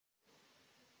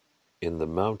In the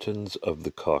mountains of the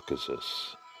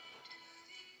Caucasus,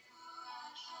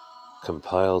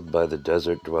 compiled by the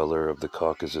desert dweller of the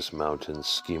Caucasus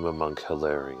Mountains, Hieroschemamonk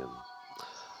Hilarion.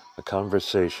 A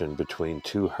conversation between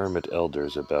two hermit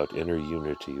elders about inner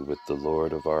unity with the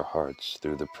Lord of our hearts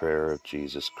through the prayer of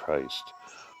Jesus Christ,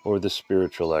 or the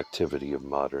spiritual activity of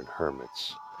modern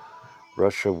hermits.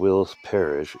 Russia will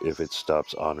perish if it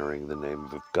stops honoring the name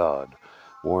of God,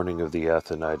 warning of the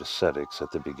Athonite ascetics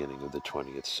at the beginning of the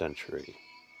 20th century.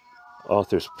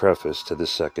 Author's preface to the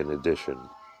second edition.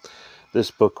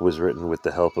 This book was written with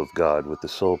the help of God with the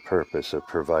sole purpose of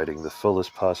providing the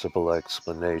fullest possible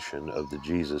explanation of the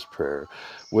Jesus Prayer,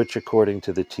 which, according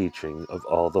to the teaching of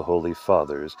all the Holy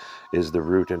Fathers, is the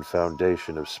root and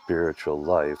foundation of spiritual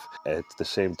life, at the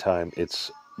same time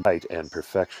its height and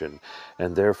perfection,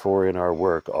 and therefore in our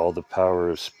work all the power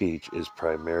of speech is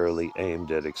primarily aimed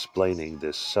at explaining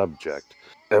this subject.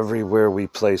 Everywhere we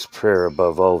place prayer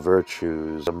above all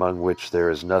virtues, among which there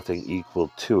is nothing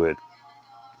equal to it.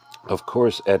 Of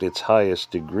course, at its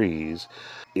highest degrees,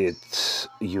 it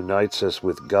unites us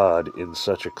with God in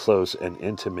such a close and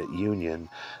intimate union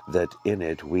that in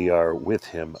it we are with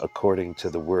Him, according to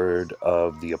the word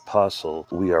of the Apostle.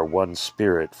 We are one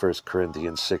spirit, 1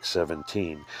 Corinthians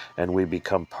 6:17, and we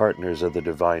become partners of the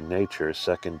divine nature,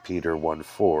 2 Peter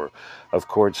 1:4. Of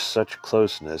course, such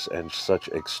closeness and such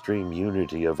extreme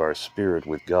unity of our spirit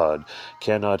with God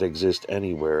cannot exist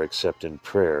anywhere except in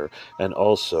prayer, and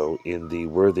also in the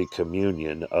worthy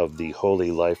communion of the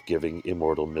holy, life-giving,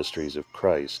 immortal mysteries of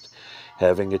Christ.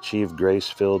 Having achieved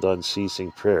grace-filled,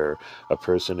 unceasing prayer, a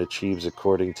person achieves,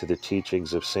 according to the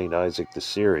teachings of St. Isaac the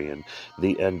Syrian,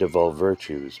 the end of all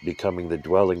virtues, becoming the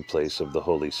dwelling place of the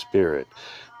Holy Spirit,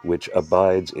 which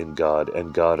abides in God,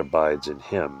 and God abides in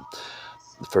him.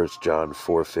 1 John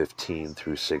 4:15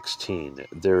 through 16.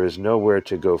 There is nowhere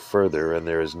to go further, and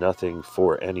there is nothing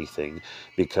for anything,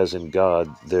 because in God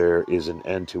there is an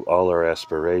end to all our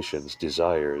aspirations,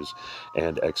 desires,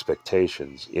 and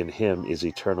expectations. In Him is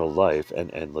eternal life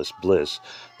and endless bliss,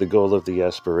 the goal of the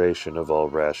aspiration of all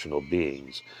rational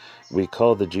beings. We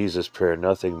call the Jesus Prayer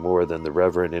nothing more than the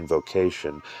reverent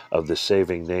invocation of the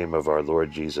saving name of our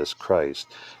Lord Jesus Christ,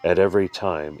 at every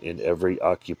time, in every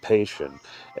occupation,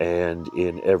 and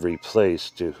in every place,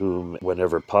 to whom,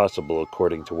 whenever possible,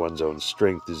 according to one's own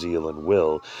strength, zeal, and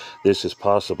will. This is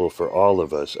possible for all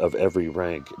of us, of every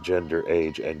rank, gender,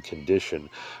 age, and condition,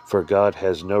 for God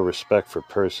has no respect for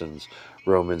persons,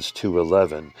 Romans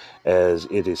 2:11, as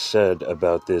it is said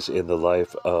about this in the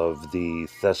life of the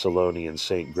Thessalonian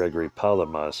Saint Gregory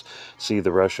Palamas. See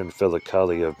the Russian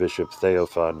Philokalia of Bishop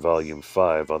Theophan, Volume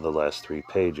 5, on the last 3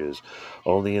 pages.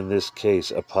 Only in this case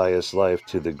a pious life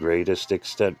to the greatest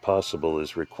extent possible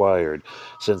is required,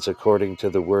 since according to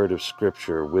the word of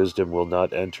Scripture, wisdom will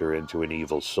not enter into an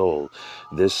evil soul.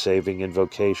 This saving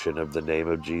invocation of the name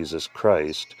of Jesus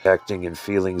Christ, acting in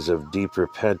feelings of deep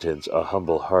repentance, a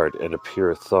humble heart, and a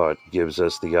pure thought, gives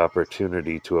us the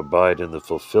opportunity to abide in the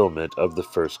fulfillment of the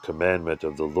first commandment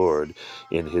of the Lord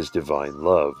in His divine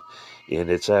love. In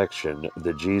its action,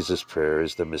 the Jesus Prayer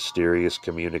is the mysterious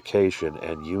communication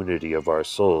and unity of our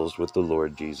souls with the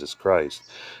Lord Jesus Christ,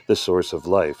 the source of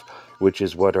life, which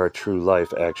is what our true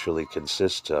life actually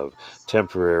consists of,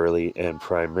 temporarily and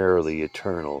primarily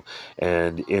eternal,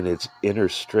 and in its inner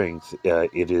strength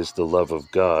it is the love of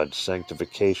God,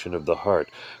 sanctification of the heart,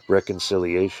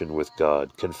 reconciliation with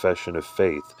God, confession of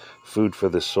faith, food for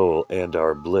the soul, and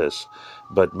our bliss.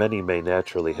 But many may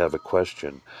naturally have a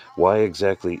question: why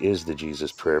exactly is the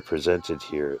Jesus Prayer presented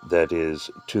here, that is,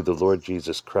 to the Lord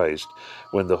Jesus Christ,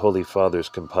 when the Holy Fathers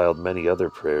compiled many other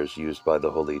prayers used by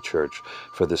the Holy Church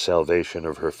for the salvation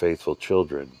of her faithful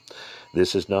children?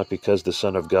 This is not because the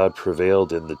Son of God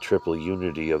prevailed in the triple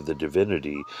unity of the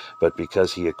divinity, but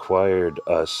because He acquired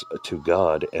us to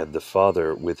God and the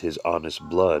Father with His honest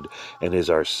blood, and is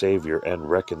our Savior and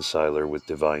reconciler with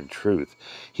divine truth.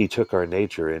 He took our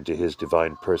nature into His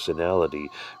divine personality,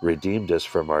 redeemed us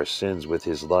from our sins with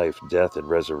His life, death, and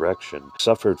resurrection,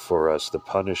 suffered for us the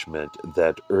punishment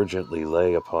that urgently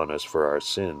lay upon us for our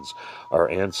sins, our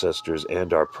ancestors,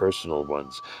 and our personal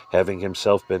ones. Having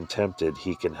Himself been tempted,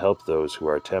 He can help those who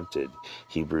are tempted,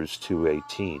 Hebrews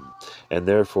 2:18, and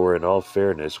therefore in all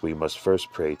fairness we must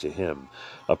first pray to Him.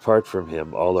 Apart from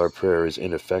Him, all our prayer is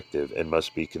ineffective and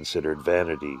must be considered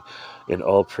vanity. In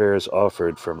all prayers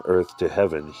offered from earth to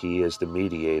heaven, He is the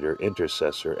mediator,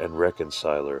 intercessor, and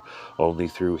reconciler. Only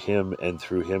through Him and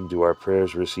through Him do our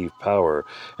prayers receive power,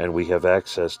 and we have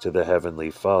access to the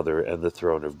Heavenly Father and the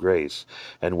throne of grace.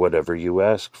 And whatever you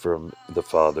ask from the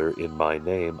Father in my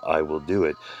name, I will do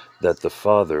it, that the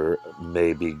Father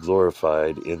may be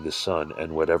glorified in the Son,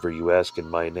 and whatever you ask in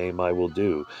my name I will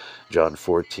do. John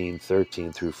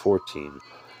 14:13 through 14.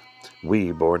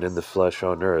 We, born in the flesh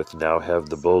on earth, now have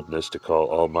the boldness to call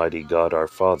Almighty God our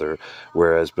Father,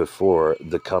 whereas before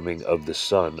the coming of the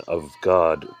Son of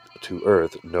God to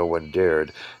earth no one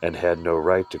dared and had no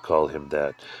right to call him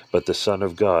that. But the Son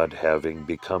of God, having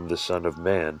become the Son of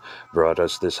Man, brought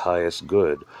us this highest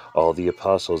good. All the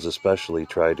apostles especially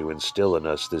try to instill in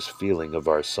us this feeling of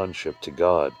our sonship to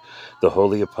God. The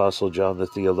holy apostle John the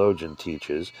theologian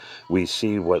teaches, we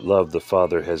see what love the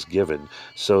Father has given,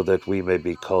 so that we may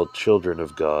be called children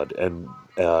of God and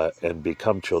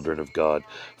become children of God.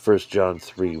 1 John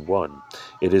 3:1.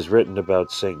 It is written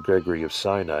about St. Gregory of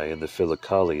Sinai in the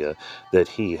Philokalia that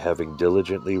he, having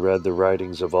diligently read the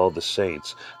writings of all the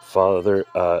saints,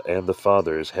 and the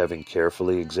fathers, having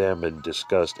carefully examined,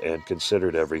 discussed, and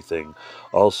considered everything,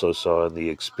 also saw in the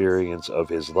experience of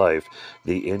his life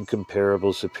the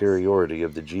incomparable superiority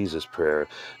of the Jesus prayer,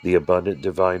 the abundant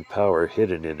divine power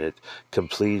hidden in it,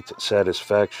 complete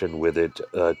satisfaction with it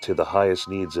to the highest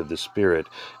needs of the Spirit,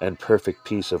 and perfect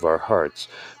peace of our hearts,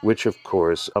 which of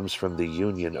course comes from the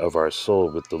union of our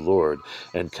soul with the Lord,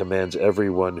 and commands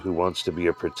everyone who wants to be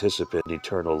a participant in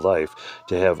eternal life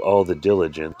to have all the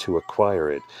diligence to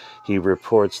acquire it. He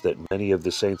reports that many of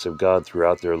the saints of God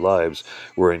throughout their lives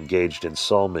were engaged in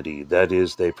psalmody, that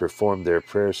is, they performed their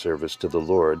prayer service to the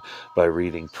Lord by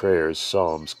reading prayers,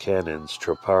 psalms, canons,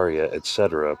 troparia,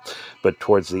 etc. But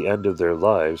towards the end of their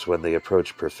lives, when they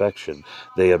approached perfection,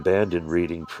 they abandoned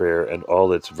reading prayer and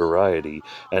all its variety,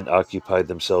 and occupied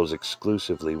themselves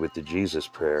exclusively with the Jesus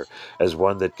prayer, as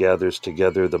one that gathers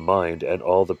together the mind and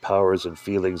all the powers and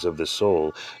feelings of the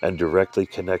soul, and directly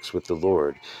connects with the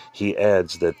Lord. He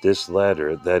adds that this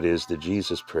latter, that is, the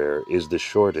Jesus prayer, is the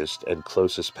shortest and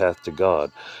closest path to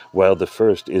God, while the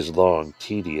first is long,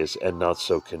 tedious, and not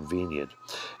so convenient.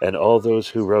 And all those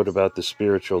who wrote about the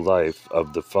spiritual life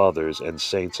of the fathers and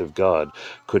saints of God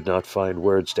could not find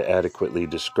words to adequately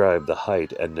describe the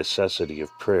height and necessity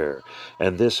of prayer.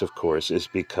 And this, of course, is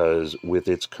because with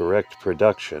its correct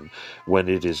production, when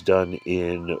it is done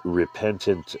in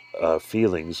repentant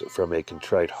feelings from a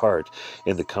contrite heart,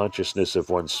 in the consciousness of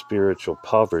one's spiritual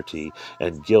poverty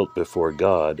and guilt before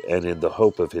God, and in the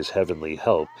hope of his heavenly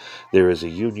help, there is a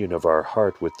union of our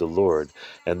heart with the Lord,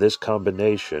 and this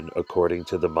combination, according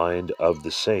to the mind of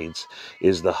the saints,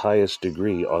 is the highest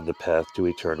degree on the path to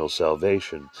eternal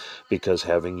salvation, because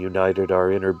having united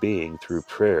our inner being through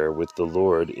prayer with the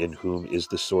Lord in whom is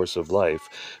the source of life,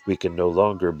 we can no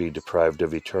longer be deprived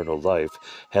of eternal life,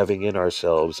 having in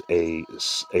ourselves a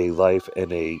life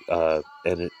and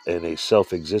a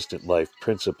self-existent life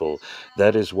principle.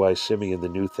 That is why Simeon the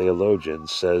New Theologian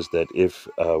says that if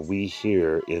we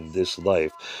here in this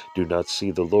life do not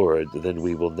see the Lord, then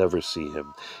we will never see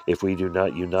him. If we do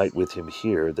not unite with him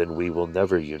here, then we will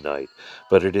never unite.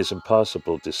 But it is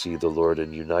impossible to see the Lord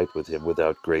and unite with him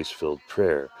without grace-filled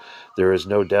prayer. There is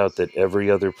no doubt that every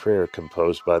other prayer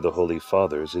composed by the Holy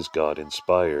Fathers is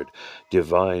God-inspired,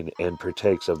 divine, and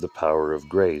partakes of the power of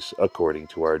grace, according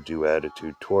to our due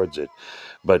attitude towards it.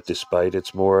 But despite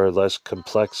its more or less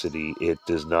complexity, it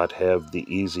does not have the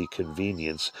easy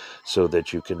convenience so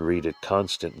that you can read it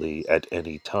constantly at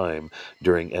any time,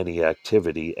 during any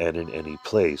activity, and in any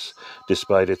place.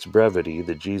 Despite its brevity,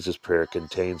 the Jesus Prayer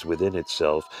contains within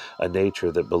itself a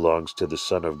nature that belongs to the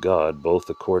Son of God, both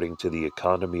according to the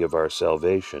economy of our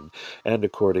salvation and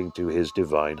according to his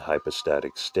divine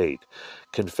hypostatic state.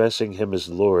 Confessing him as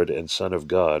Lord and Son of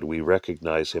God, we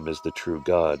recognize him as the true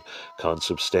God,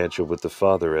 consubstantial with the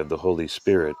Father and the Holy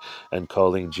Spirit, and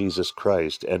calling Jesus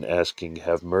Christ and asking,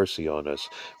 have mercy on us,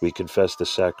 we confess the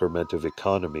sacrament of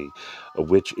economy,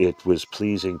 which it was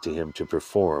pleasing to him to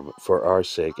perform, for our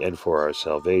sake and for our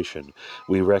salvation.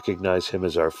 We recognize him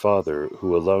as our Father,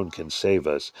 who alone can save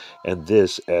us, and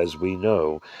this, as we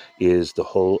know, is the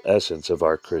whole essence of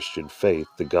our Christian faith,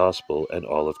 the gospel, and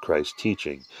all of Christ's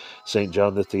teaching. St.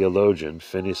 John the Theologian,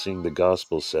 finishing the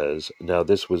Gospel, says, now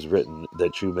this was written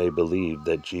that you may believe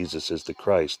that Jesus is the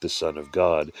Christ, the Son of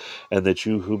God, and that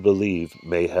you who believe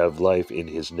may have life in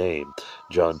his name.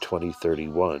 John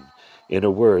 20:31. In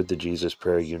a word, the Jesus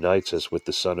Prayer unites us with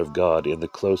the Son of God in the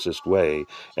closest way,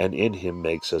 and in him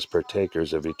makes us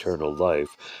partakers of eternal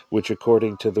life, which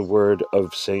according to the word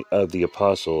of the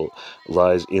Apostle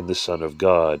lies in the Son of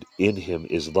God. In him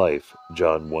is life.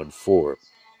 John 1:4.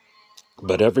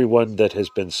 But everyone that has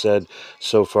been said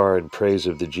so far in praise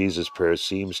of the Jesus prayer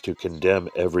seems to condemn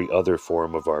every other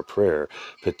form of our prayer,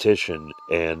 petition,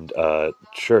 and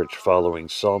church following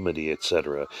psalmody,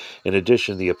 etc. In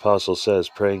addition, the apostle says,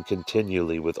 praying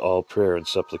continually with all prayer and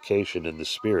supplication in the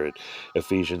Spirit,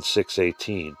 Ephesians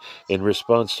 6:18. In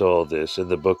response to all this, in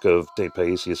the book of St.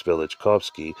 Paisius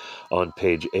Velichkovsky, on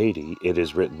page 80, it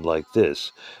is written like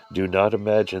this: Do not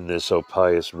imagine this, O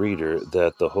pious reader,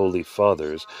 that the Holy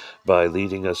Fathers, by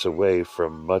leading us away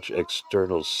from much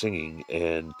external singing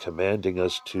and commanding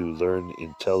us to learn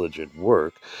intelligent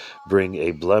work, bring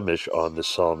a blemish on the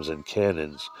psalms and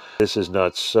canons. This is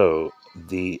not so.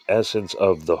 The essence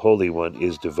of the Holy One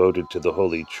is devoted to the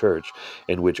Holy Church,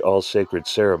 in which all sacred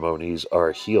ceremonies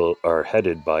are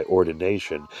headed by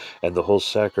ordination, and the whole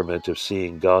sacrament of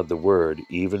seeing God the Word,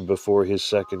 even before his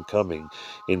second coming,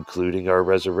 including our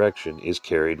resurrection, is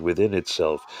carried within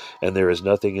itself, and there is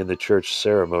nothing in the church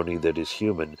ceremony that is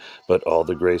human, but all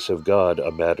the grace of God,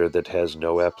 a matter that has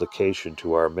no application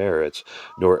to our merits,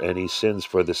 nor any sins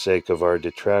for the sake of our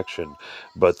detraction.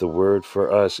 But the word for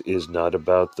us is not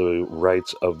about the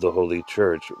rites of the Holy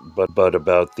Church, but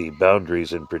about the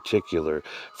boundaries in particular.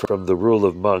 From the rule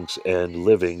of monks and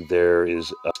living, there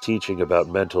is a teaching about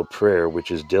mental prayer, which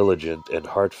is diligent and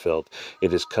heartfelt.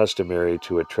 It is customary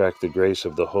to attract the grace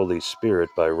of the Holy Spirit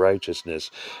by righteousness,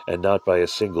 and not by a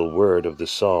single word of the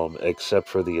psalm, except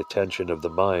for the attention of the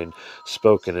mind,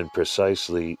 spoken and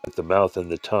precisely with the mouth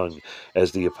and the tongue.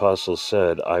 As the apostle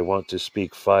said, I want to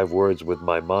speak 5 words with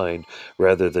my mind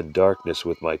rather than darkness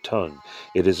with my tongue.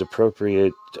 It is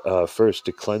appropriate first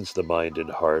to cleanse the mind and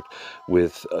heart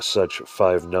with such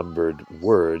 5 numbered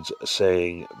words,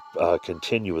 saying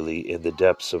continually in the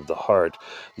depths of the heart,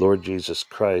 Lord Jesus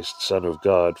Christ, Son of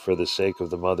God, for the sake of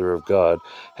the Mother of God,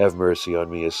 have mercy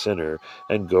on me, a sinner,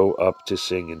 and go up to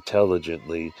sing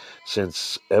intelligently,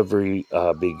 since every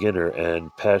beginner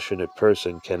and passionate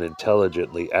person can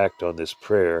intelligently act on this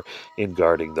prayer in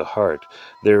guarding the heart.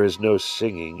 There is no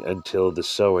singing until the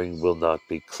sowing will not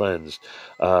be cleansed.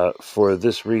 For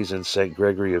this reason, St.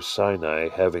 Gregory of Sinai,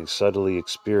 having subtly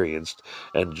experienced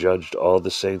and judged all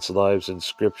the saints' lives and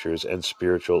scriptures and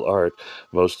spiritual art,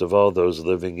 most of all those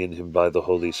living in him by the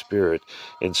Holy Spirit,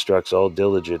 instructs all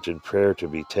diligent in prayer to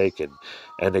be taken.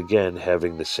 And again,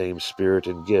 having the same spirit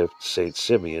and gift, St.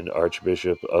 Simeon,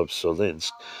 Archbishop of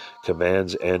Solinsk,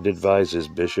 commands and advises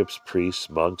bishops, priests,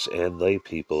 monks, and lay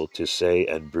people to say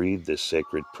and breathe this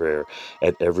sacred prayer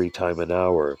at every time and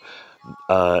hour.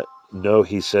 No,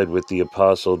 he said with the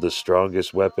apostle, the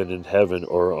strongest weapon in heaven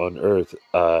or on earth.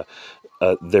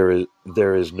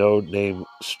 There is no name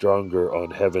stronger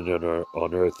on heaven and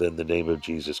on earth than the name of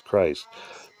Jesus Christ.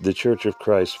 The Church of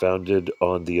Christ, founded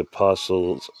on the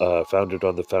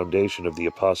foundation of the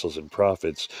apostles and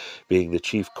prophets, being the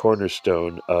chief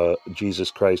cornerstone,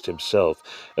 Jesus Christ Himself,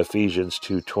 Ephesians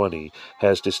 2:20,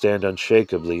 has to stand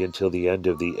unshakably until the end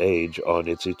of the age on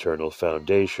its eternal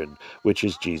foundation, which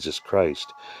is Jesus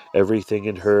Christ. Everything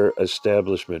in her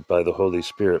establishment by the Holy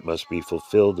Spirit must be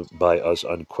fulfilled by us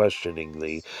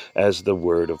unquestioningly as the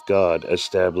Word of God,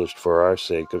 established for our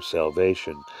sake of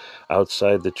salvation.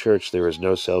 Outside the Church there is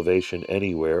no salvation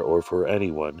anywhere or for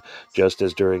anyone, just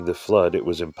as during the flood it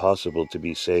was impossible to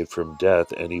be saved from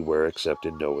death anywhere except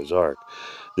in Noah's Ark.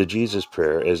 The Jesus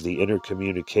Prayer, as the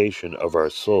intercommunication of our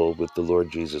soul with the Lord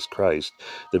Jesus Christ,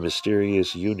 the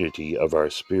mysterious unity of our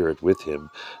spirit with Him,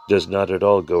 does not at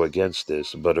all go against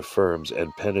this, but affirms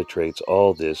and penetrates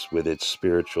all this with its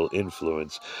spiritual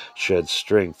influence, sheds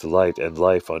strength, light, and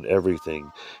life on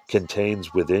everything,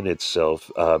 contains within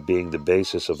itself, being the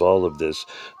basis of all of this,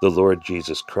 the Lord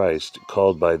Jesus Christ,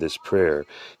 called by this prayer,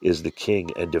 is the King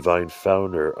and divine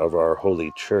founder of our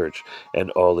Holy Church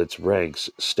and all its ranks,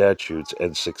 statutes,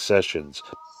 and successions.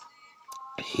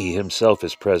 He himself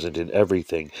is present in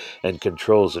everything and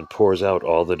controls and pours out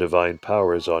all the divine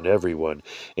powers on everyone,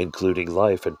 including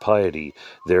life and piety.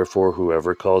 Therefore,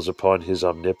 whoever calls upon his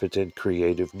omnipotent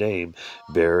creative name,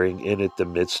 bearing it in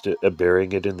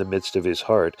the midst of his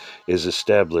heart, is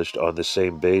established on the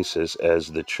same basis as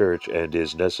the Church and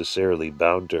is necessarily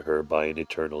bound to her by an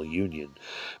eternal union.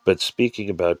 But speaking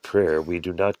about prayer, we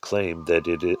do not claim that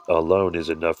it alone is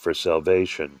enough for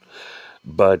salvation,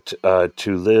 but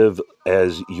to live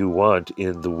as you want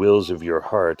in the wills of your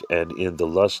heart and in the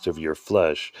lust of your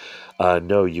flesh,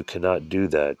 No, you cannot do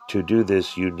that. To do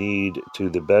this, you need, to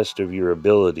the best of your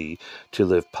ability, to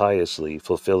live piously,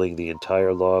 fulfilling the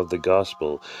entire law of the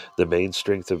gospel. The main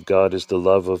strength of God is the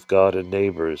love of God and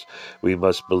neighbors. We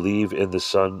must believe in the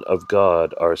Son of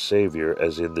God, our Savior,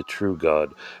 as in the true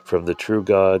God. From the true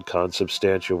God,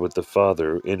 consubstantial with the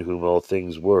Father, in whom all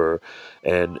things were,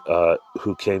 and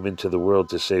who came into the world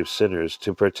to save sinners,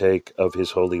 to partake of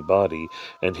his holy body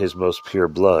and his most pure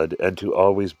blood, and to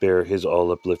always bear his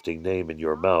all-uplifting name in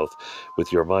your mouth,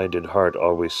 with your mind and heart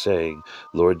always saying,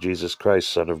 Lord Jesus Christ,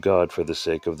 Son of God, for the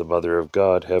sake of the Mother of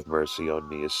God, have mercy on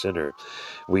me, a sinner.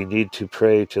 We need to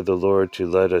pray to the Lord to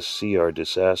let us see our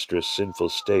disastrous, sinful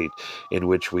state in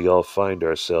which we all find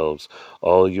ourselves,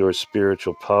 all your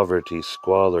spiritual poverty,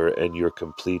 squalor, and your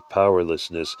complete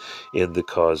powerlessness in the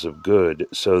cause of good,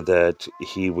 so that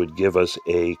he would give us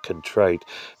a contrite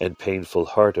and painful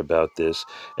heart about this,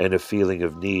 and a feeling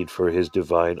of need for his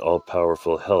divine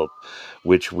all-powerful help,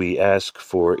 which we ask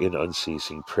for in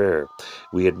unceasing prayer.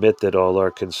 We admit that all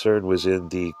our concern was in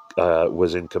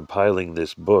compiling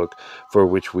this book, for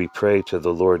which we pray to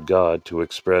the Lord God to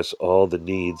express all the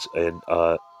needs and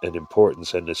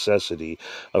importance and necessity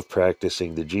of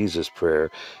practicing the Jesus prayer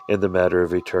in the matter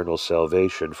of eternal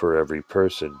salvation for every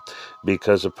person.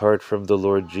 Because apart from the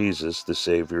Lord Jesus, the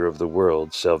Savior of the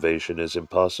world, salvation is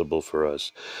impossible for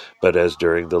us. But as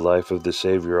during the life of the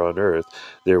Savior on earth,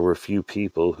 there were few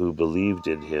people who believed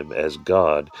in him as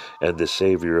God and the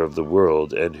Savior of the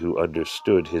world, and who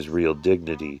understood his real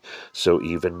dignity, so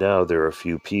even now there are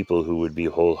few people who would be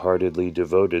wholeheartedly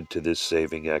devoted to this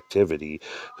saving activity,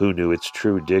 who knew its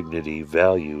true dignity,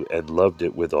 value, and loved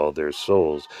it with all their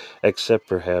souls, except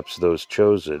perhaps those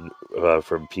chosen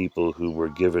from people who were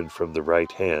given from the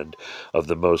right hand of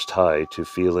the Most High to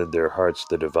feel in their hearts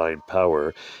the divine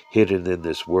power hidden in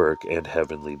this work and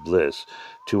heavenly bliss.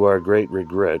 To our great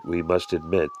regret, we must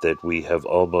admit that we have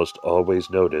almost always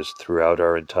noticed throughout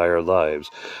our entire lives,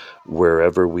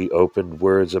 wherever we opened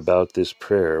words about this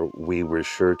prayer, we were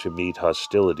sure to meet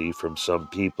hostility from some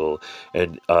people,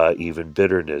 and even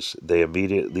bitterness. They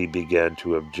immediately began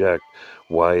to object.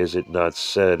 Why is it not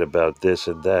said about this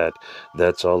and that?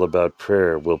 That's all about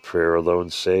prayer. Will prayer alone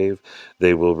save?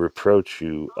 They will reproach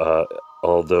you,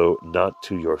 although not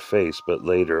to your face, but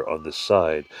later on the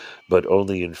side, but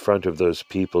only in front of those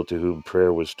people to whom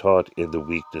prayer was taught in the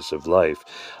weakness of life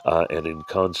and in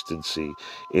constancy.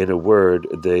 In a word,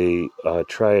 they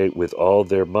try with all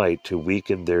their might to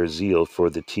weaken their zeal for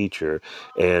the teacher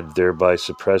and thereby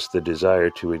suppress the desire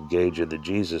to engage in the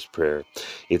Jesus prayer.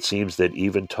 It seems that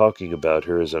even talking about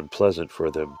her is unpleasant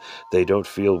for them. They don't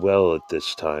feel well at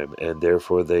this time, and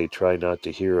therefore they try not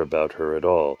to hear about her at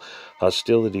all.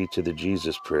 Hostility to the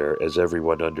Jesus prayer, as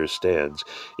everyone understands,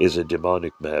 is a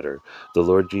demonic matter. The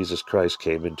Lord Jesus Christ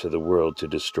came into the world to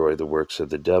destroy the works of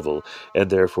the devil, and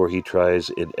therefore he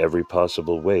tries in every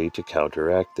possible way to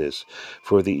counteract this.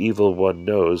 For the evil one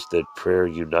knows that prayer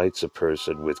unites a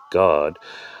person with God,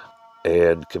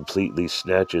 and completely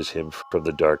snatches him from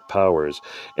the dark powers,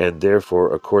 and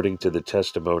therefore, according to the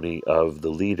testimony of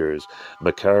the leaders,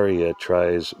 Macaria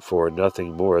tries for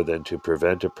nothing more than to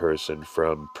prevent a person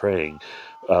from praying.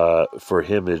 For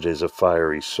him it is a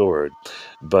fiery sword.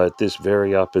 But this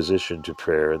very opposition to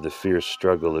prayer and the fierce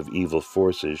struggle of evil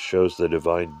forces shows the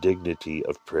divine dignity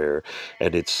of prayer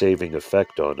and its saving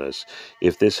effect on us.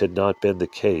 If this had not been the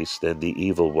case, then the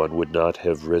evil one would not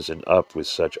have risen up with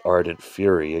such ardent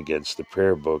fury against the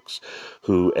prayer books,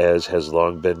 who, as has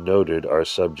long been noted, are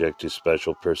subject to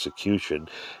special persecution,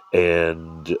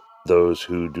 and those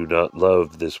who do not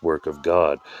love this work of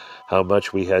God. How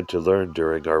much we had to learn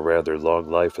during our rather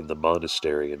long life in the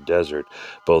monastery and desert,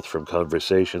 both from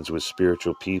conversations with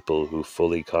spiritual people who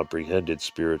fully comprehended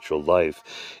spiritual life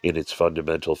in its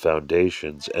fundamental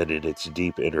foundations and in its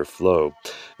deep inner flow,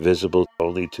 visible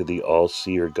only to the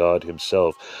all-seer God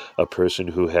himself, a person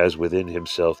who has within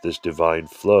himself this divine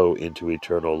flow into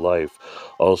eternal life,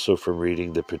 also from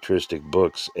reading the patristic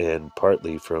books and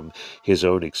partly from his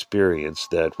own experience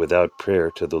that without prayer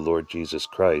to the Lord Jesus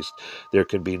Christ, there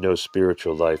can be no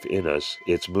spiritual life in us,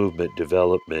 its movement,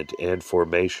 development, and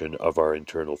formation of our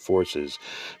internal forces,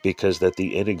 because that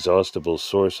the inexhaustible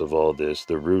source of all this,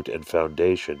 the root and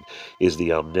foundation, is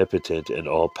the omnipotent and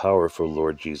all-powerful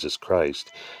Lord Jesus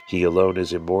Christ. He alone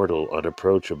is immortal,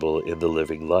 unapproachable in the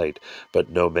living light,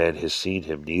 but no man has seen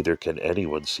him, neither can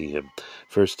anyone see him.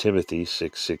 1 Timothy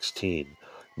 6:16.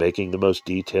 Making the most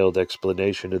detailed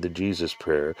explanation of the Jesus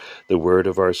prayer, the word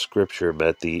of our Scripture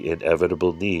met the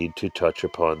inevitable need to touch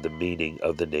upon the meaning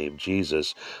of the name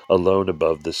Jesus, alone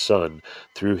above the Son.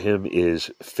 Through him is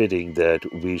fitting that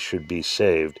we should be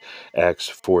saved. Acts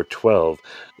 4:12,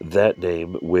 that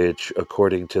name which,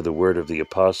 according to the word of the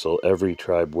apostle, every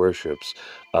tribe worships,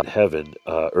 in heaven,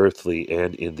 earthly,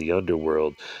 and in the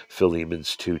underworld,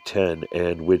 Philemons 2:10,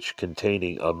 and which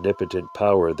containing omnipotent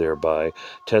power thereby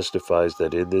testifies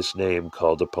that in this name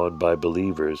called upon by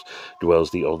believers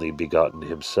dwells the only begotten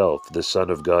himself, the Son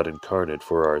of God incarnate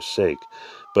for our sake.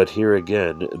 But here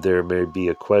again there may be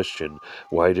a question: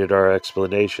 why did our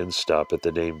explanation stop at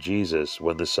the name Jesus,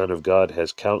 when the Son of God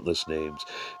has countless names,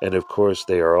 and of course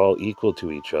they are all equal to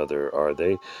each other, are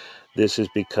they? This is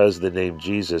because the name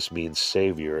Jesus means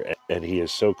Savior, and he is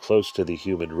so close to the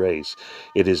human race.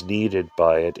 It is needed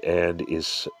by it, and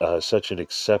is such an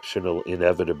exceptional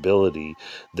inevitability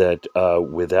that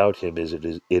without him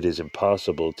it is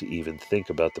impossible to even think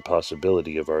about the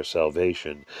possibility of our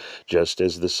salvation. Just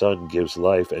as the sun gives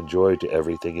life and joy to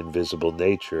everything in visible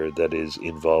nature that is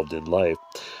involved in life,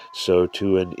 so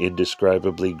to an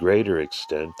indescribably greater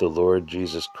extent, the Lord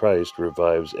Jesus Christ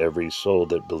revives every soul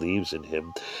that believes in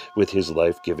him with his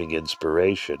life-giving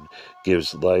inspiration,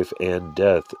 gives life and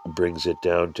death, brings it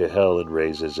down to hell and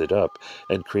raises it up,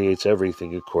 and creates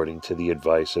everything according to the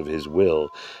advice of his will,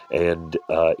 and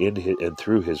and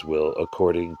through his will,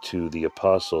 according to the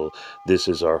apostle. This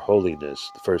is our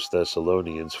holiness, 1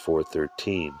 Thessalonians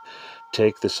 4:13.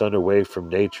 Take the sun away from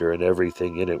nature, and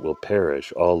everything in it will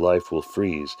perish. All life will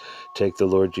freeze. Take the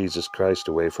Lord Jesus Christ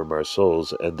away from our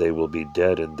souls, and they will be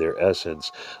dead in their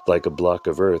essence, like a block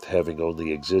of earth having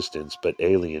only existence, but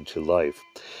alien to life.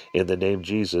 In the name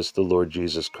Jesus, the Lord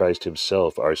Jesus Christ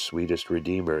himself, our sweetest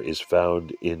Redeemer, is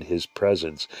found in his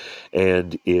presence.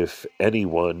 And if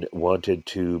anyone wanted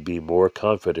to be more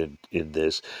confident in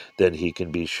this, then he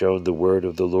can be shown the word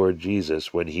of the Lord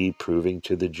Jesus when he, proving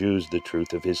to the Jews the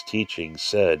truth of his teaching,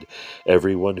 said,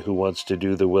 "Everyone who wants to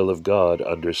do the will of God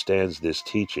understands this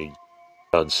teaching."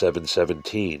 John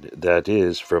 7:17, that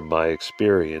is, from my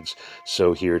experience,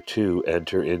 so here too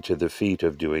enter into the feat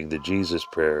of doing the Jesus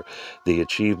prayer, the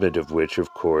achievement of which,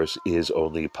 of course, is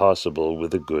only possible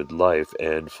with a good life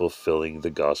and fulfilling the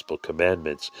gospel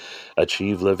commandments.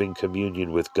 Achieve living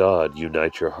communion with God,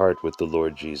 unite your heart with the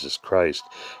Lord Jesus Christ,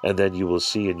 and then you will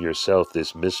see in yourself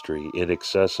this mystery,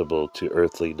 inaccessible to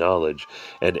earthly knowledge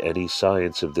and any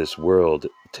science of this world.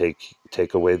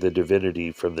 Take away the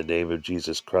divinity from the name of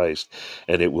Jesus Christ,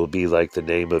 and it will be like the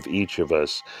name of each of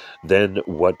us. Then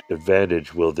what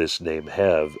advantage will this name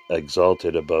have,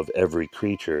 exalted above every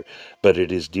creature? But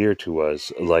it is dear to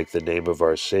us, like the name of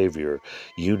our Savior.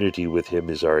 Unity with him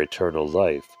is our eternal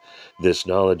life. This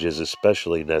knowledge is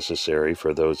especially necessary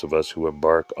for those of us who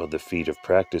embark on the feat of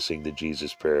practicing the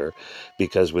Jesus prayer,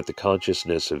 because with the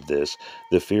consciousness of this,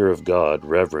 the fear of God,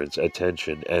 reverence,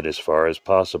 attention, and as far as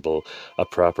possible, a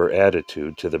proper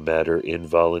attitude to the matter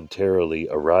involuntarily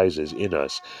arises in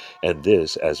us, and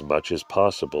this, as much as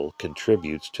possible,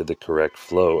 contributes to the correct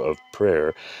flow of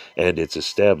prayer and its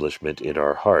establishment in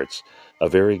our hearts. A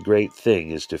very great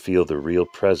thing is to feel the real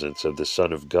presence of the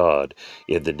Son of God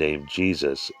in the name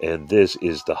Jesus, and this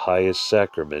is the highest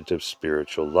sacrament of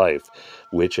spiritual life,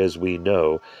 which, as we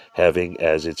know, having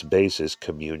as its basis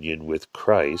communion with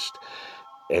Christ,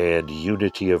 and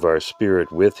unity of our spirit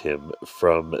with him,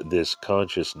 from this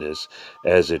consciousness,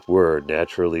 as it were,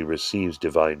 naturally receives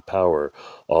divine power,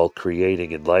 all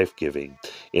creating and life-giving,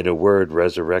 in a word,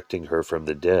 resurrecting her from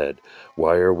the dead.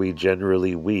 Why are we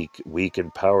generally weak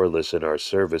and powerless in our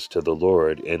service to the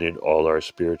Lord and in all our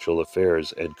spiritual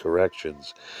affairs and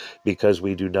corrections? Because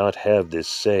we do not have this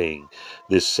saying,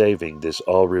 this saving, this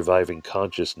all-reviving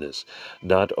consciousness.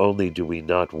 Not only do we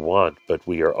not want, but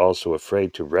we are also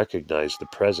afraid to recognize the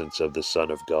presence of the Son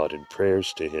of God in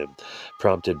prayers to him,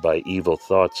 prompted by evil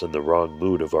thoughts and the wrong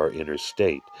mood of our inner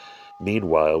state.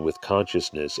 Meanwhile, with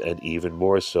consciousness, and even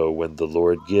more so when the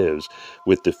Lord gives,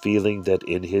 with the feeling that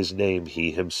in his name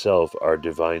he himself, our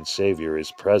divine Savior,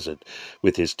 is present,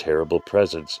 with his terrible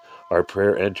presence, our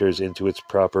prayer enters into its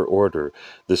proper order.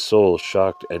 The soul,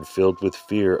 shocked and filled with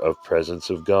fear of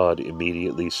presence of God,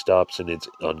 immediately stops in its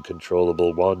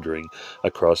uncontrollable wandering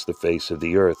across the face of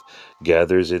the earth,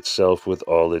 gathers itself with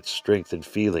all its strength and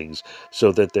feelings,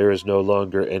 so that there is no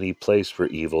longer any place for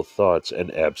evil thoughts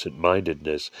and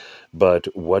absent-mindedness. But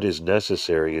what is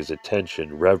necessary is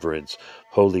attention, reverence,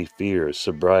 holy fear,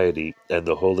 sobriety, and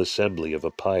the whole assembly of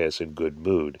a pious and good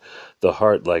mood. The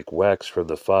heart, like wax from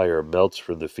the fire, melts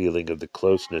from the feeling of the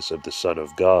closeness of the Son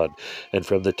of God, and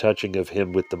from the touching of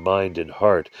him with the mind and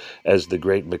heart, as the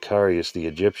great Macarius the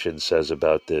Egyptian says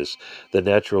about this. The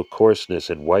natural coarseness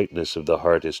and whiteness of the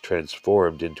heart is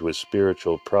transformed into a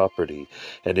spiritual property,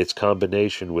 and its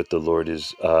combination with the Lord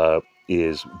is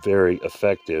very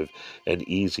effective and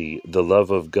easy. The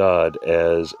love of God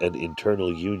as an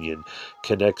internal union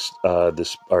connects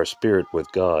our spirit with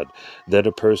God. Then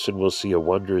a person will see a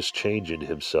wondrous change in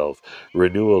himself,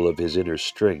 renewal of his inner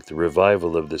strength,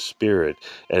 revival of the spirit,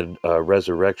 and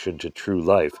resurrection to true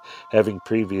life, having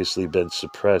previously been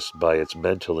suppressed by its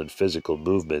mental and physical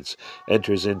movements,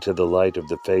 enters into the light of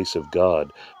the face of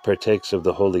God, partakes of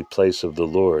the holy place of the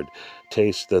Lord,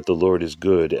 tastes that the Lord is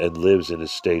good, and lives in a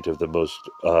state of the most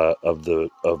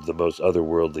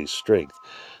otherworldly strength.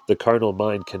 The carnal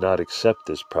mind cannot accept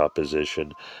this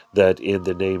proposition that in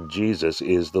the name Jesus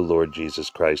is the Lord Jesus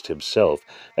Christ himself,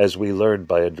 as we learned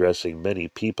by addressing many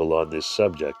people on this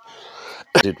subject.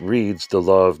 It reads the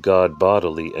law of God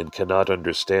bodily and cannot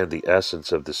understand the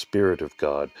essence of the Spirit of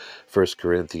God, 1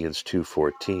 Corinthians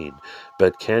 2:14.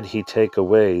 But can he take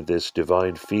away this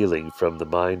divine feeling from the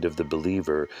mind of the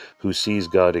believer who sees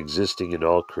God existing in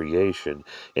all creation,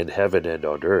 in heaven and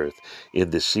on earth,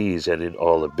 in the seas and in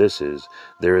all abysses?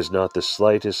 There is not the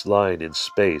slightest line in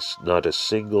space, not a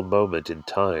single moment in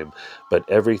time, but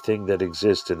everything that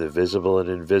exists in the visible and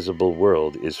invisible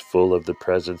world is full of the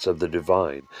presence of the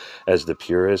divine. As the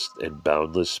purest and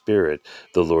boundless spirit,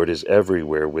 the Lord is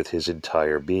everywhere with his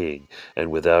entire being,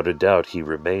 and without a doubt he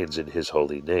remains in his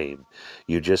holy name.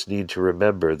 You just need to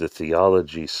remember the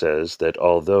theology says that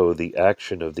although the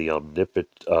action of the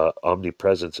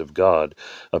omnipresence of God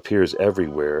appears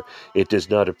everywhere, it does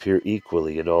not appear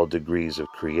equally in all degrees of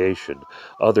creation.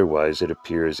 Otherwise it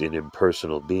appears in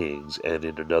impersonal beings, and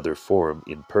in another form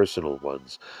in personal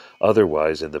ones.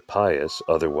 Otherwise in the pious,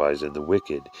 otherwise in the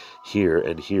wicked, here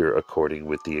and here according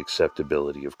with the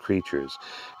acceptability of creatures.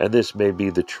 And this may be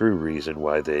the true reason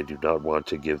why they do not want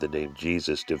to give the name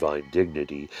Jesus divine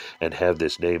dignity, and have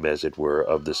this name, as it were,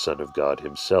 of the Son of God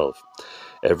himself.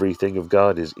 Everything of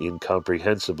God is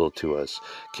incomprehensible to us.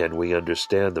 Can we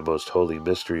understand the most holy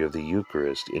mystery of the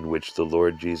Eucharist, in which the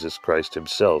Lord Jesus Christ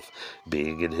himself,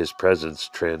 being in his presence,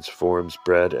 transforms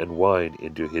bread and wine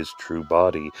into his true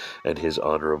body and his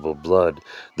honorable blood,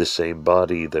 the same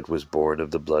body that was born of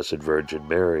the Blessed Virgin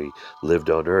Mary, lived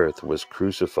on earth, was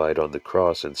crucified on the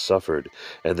cross and suffered,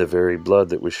 and the very blood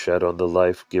that was shed on the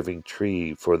life-giving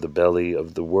tree for the belly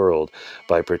of the world,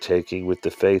 by partaking with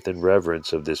the faith and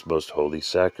reverence of this most holy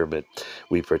sacrament,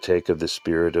 we partake of the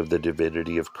spirit of the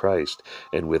divinity of Christ,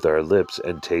 and with our lips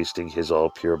and tasting his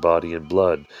all-pure body and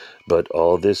blood. But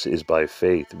all this is by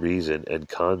faith, reason, and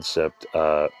concept,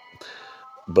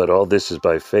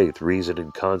 reason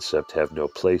and concept have no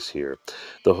place here.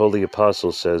 The Holy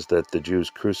Apostle says that the Jews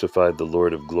crucified the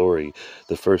Lord of glory,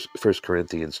 the 1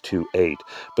 Corinthians 2:8,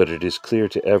 but it is clear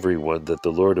to everyone that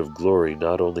the Lord of glory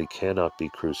not only cannot be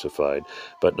crucified,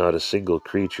 but not a single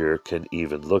creature can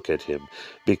even look at him,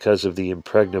 because of the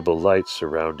impregnable light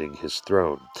surrounding his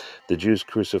throne. The Jews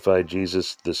crucified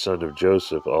Jesus, the son of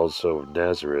Joseph, also of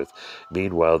Nazareth.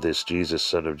 Meanwhile, this Jesus,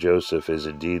 son of Joseph, is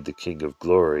indeed the King of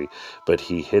glory, but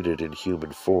he hid it in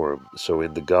human form. So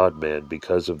in the God-man,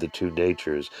 because of the two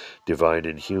natures, divine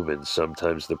and human,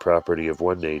 sometimes the property of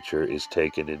one nature is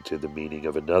taken into the meaning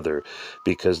of another,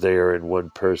 because they are in one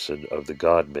person of the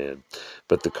God-man.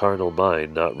 But the carnal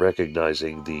mind, not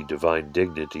recognizing the divine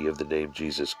dignity of the name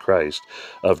Jesus Christ,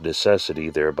 of necessity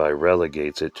thereby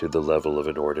relegates it to the level of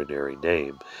an ordinary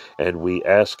name. And we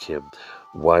ask him,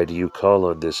 why do you call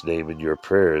on this name in your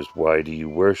prayers? Why do you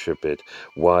worship it?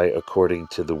 Why, according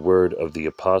to the word of the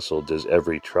apostle, does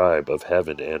every tribe of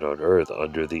heaven and on earth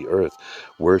under the earth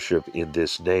worship in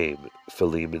this name?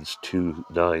 Philippians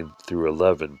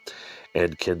 2:9-11.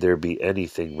 And can there be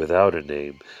anything without a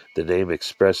name? The name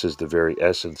expresses the very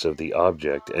essence of the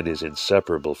object and is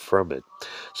inseparable from it.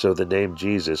 So the name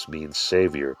Jesus means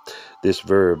Savior. This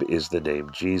verb is the name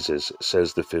Jesus,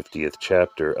 says the 50th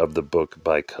chapter of the book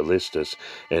by Callistus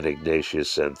and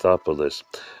Ignatius Xanthopoulos.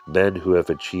 Men who have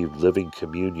achieved living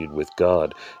communion with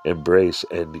God embrace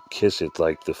and kiss it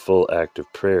like the full act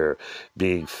of prayer,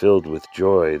 being filled with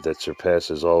joy that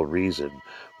surpasses all reason.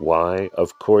 Why?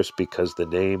 Of course, because the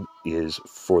name is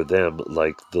for them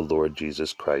like the Lord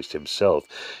Jesus Christ Christ himself,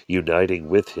 uniting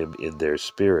with him in their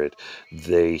spirit.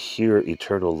 They hear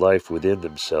eternal life within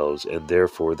themselves, and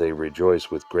therefore they rejoice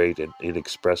with great and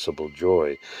inexpressible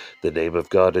joy. The name of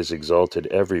God is exalted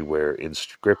everywhere in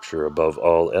Scripture above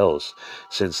all else,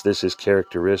 since this is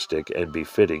characteristic and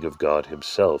befitting of God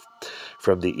himself.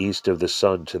 From the east of the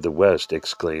sun to the west,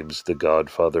 exclaims the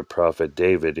Godfather prophet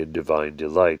David in divine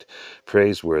delight,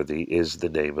 praiseworthy is the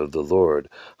name of the Lord.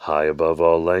 High above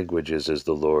all languages is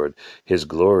the Lord. His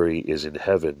glory is in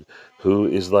heaven. Who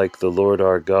is like the Lord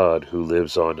our God, who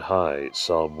lives on high?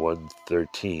 Psalm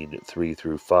 113,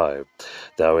 3-5.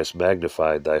 Thou hast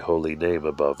magnified thy holy name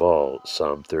above all.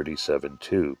 Psalm 37,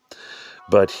 2.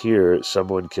 But here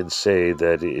someone can say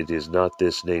that it is not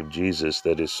this name Jesus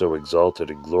that is so exalted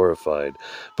and glorified,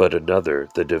 but another,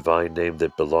 the divine name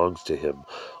that belongs to him.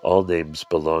 All names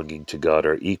belonging to God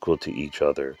are equal to each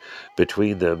other.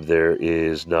 Between them there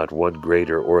is not one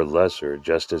greater or lesser,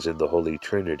 just as in the Holy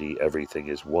Trinity everything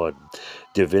is one.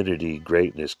 Divinity,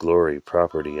 greatness, glory,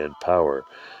 property, and power.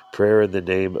 Prayer in the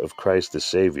name of Christ the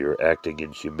Savior, acting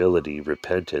in humility,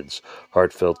 repentance,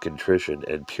 heartfelt contrition,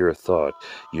 and pure thought,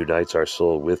 unites our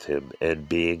soul with him, and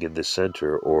being in the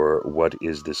center, or what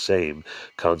is the same,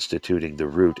 constituting the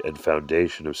root and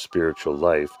foundation of spiritual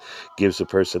life, gives a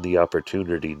person the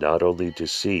opportunity not only to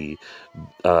see,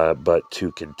 but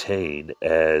to contain,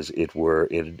 as it were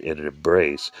in an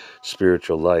embrace,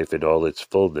 spiritual life in all its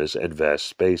fullness and vast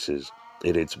spaces,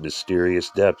 in its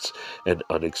mysterious depths and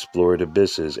unexplored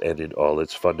abysses, and in all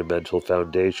its fundamental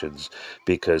foundations,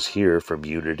 because here, from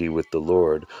unity with the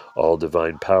Lord, all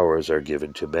divine powers are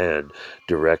given to man,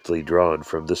 directly drawn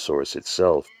from the source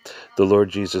itself. The Lord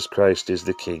Jesus Christ is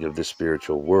the King of the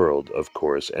spiritual world, of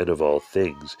course, and of all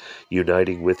things,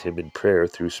 uniting with him in prayer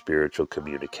through spiritual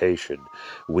communication.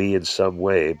 We, in some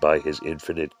way, by his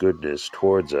infinite goodness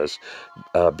towards us,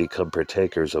 become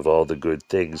partakers of all the good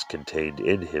things contained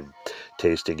in him,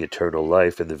 tasting eternal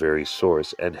life in the very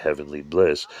source and heavenly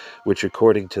bliss, which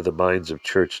according to the minds of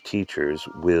church teachers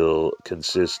will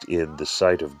consist in the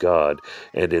sight of God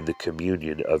and in the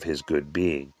communion of his good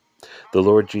being. The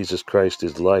Lord Jesus Christ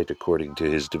is light according to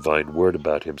his divine word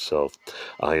about himself.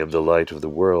 I am the light of the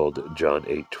world, John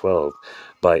 8:12.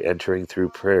 By entering through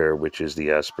prayer, which is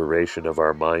the aspiration of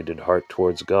our mind and heart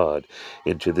towards God,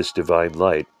 into this divine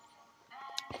light,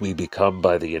 we become,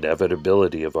 by the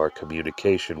inevitability of our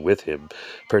communication with him,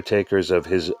 partakers of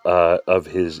his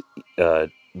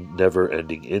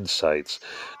never-ending insights.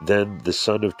 Then the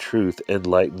Sun of Truth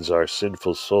enlightens our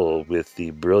sinful soul with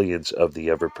the brilliance of the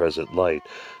ever-present light.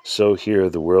 So here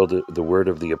the word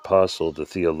of the apostle, the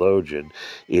theologian,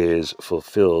 is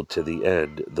fulfilled to the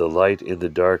end. The light in the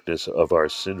darkness of our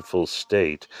sinful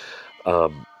state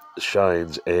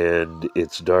shines, and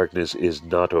its darkness is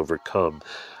not overcome.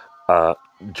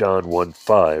 John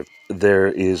 1:5. There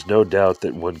is no doubt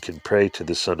that one can pray to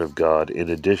the Son of God in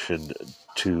addition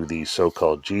to the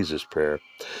so-called Jesus prayer,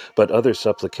 but other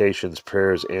supplications,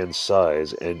 prayers, and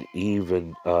sighs, and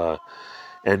even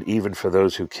for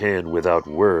those who can, without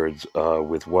words,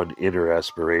 with one inner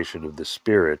aspiration of the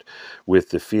spirit, with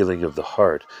the feeling of the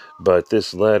heart. But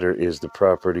this latter is the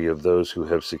property of those who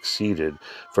have succeeded.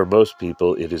 For most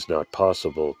people it is not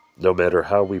possible. No matter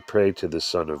how we pray to the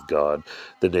Son of God,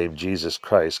 the name Jesus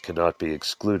Christ cannot be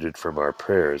excluded from our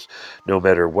prayers, no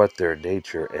matter what their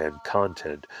nature and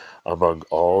content. Among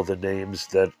all the names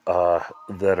that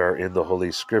are in the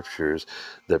Holy Scriptures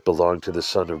that belong to the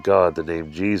Son of God, the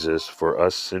name Jesus, for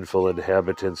us sinful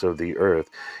inhabitants of the earth,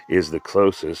 is the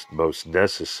closest, most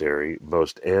necessary,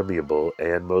 most amiable,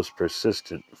 and most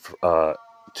persistent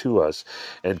to us,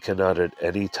 and cannot at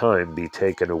any time be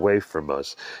taken away from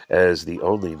us as the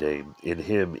only name. In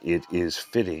him it is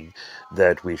fitting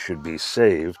that we should be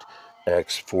saved,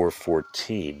 Acts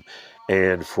 4:14.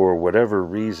 And for whatever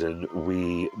reason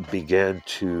we began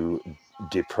to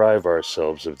deprive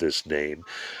ourselves of this name,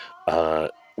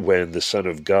 when the Son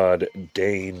of God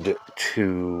deigned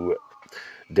to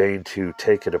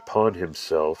take it upon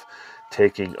himself,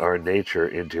 taking our nature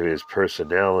into his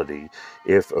personality.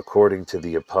 If, according to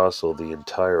the apostle, the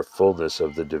entire fullness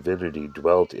of the divinity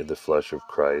dwelt in the flesh of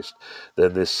Christ,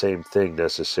 then this same thing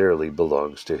necessarily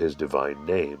belongs to his divine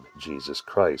name, Jesus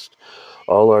Christ.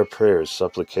 All our prayers,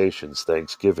 supplications,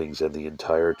 thanksgivings, and the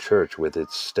entire church, with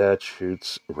its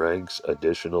statutes, ranks,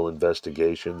 additional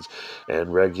investigations,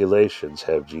 and regulations,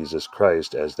 have Jesus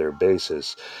Christ as their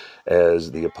basis,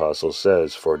 as the apostle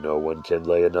says, for no one can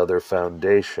lay another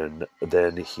foundation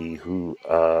than he who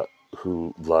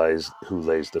lays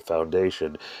the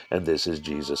foundation, and this is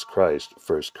Jesus Christ,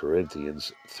 1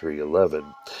 Corinthians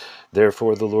 3:11.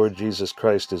 Therefore the Lord Jesus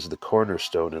Christ is the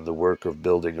cornerstone in the work of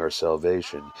building our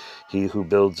salvation. He who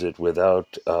builds it without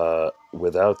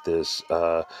this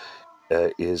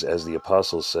is, as the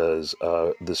apostle says,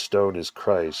 the stone is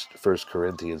Christ, 1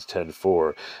 Corinthians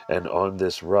 10:4, and on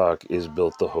this rock is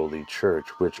built the holy church,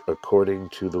 which according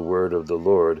to the word of the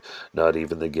Lord, not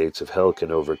even the gates of hell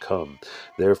can overcome.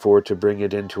 Therefore, to bring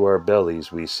it into our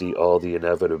bellies, we see all the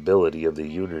inevitability of the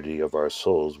unity of our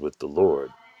souls with the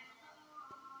Lord.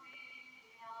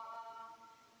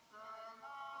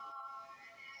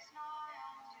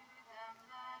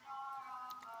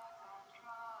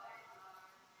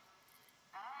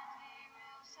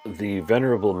 The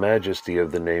venerable majesty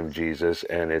of the name Jesus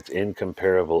and its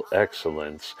incomparable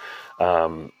excellence,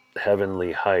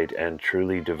 heavenly height, and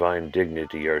truly divine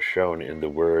dignity are shown in the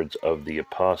words of the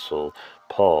Apostle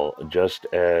Paul, just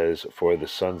as for the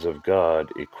sons of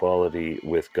God, equality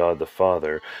with God the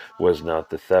Father was not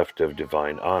the theft of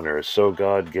divine honor, so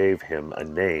God gave him a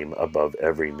name above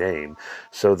every name,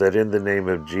 so that in the name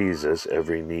of Jesus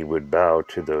every knee would bow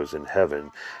to those in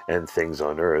heaven and things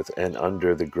on earth and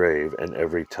under the grave, and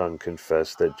every tongue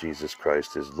confess that Jesus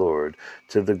Christ is Lord,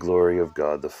 to the glory of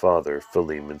God the Father.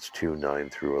 Philippians 2:9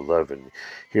 through 11.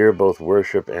 Here both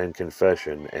worship and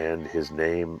confession and his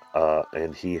name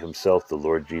and he himself, the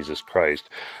Lord Jesus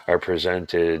Christ, are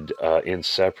presented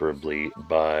inseparably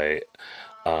by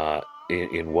uh,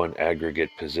 in one aggregate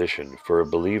position. For a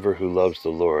believer who loves the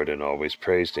Lord and always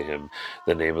prays to him,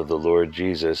 the name of the Lord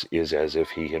Jesus is as if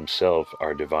he himself,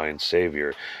 our divine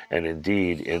Savior. And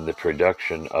indeed, in the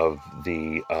production of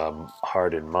the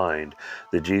heart and mind,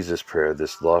 the Jesus prayer,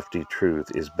 this lofty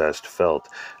truth is best felt.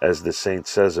 As the saint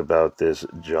says about this,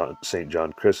 St.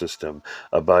 John Chrysostom,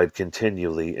 abide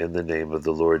continually in the name of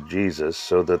the Lord Jesus,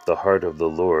 so that the heart of the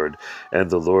Lord and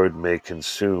the Lord may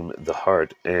consume the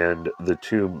heart, and the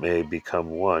two may become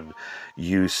one.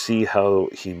 You see how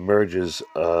he merges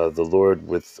the Lord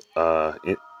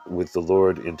with the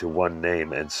Lord into one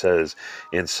name, and says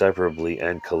inseparably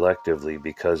and collectively,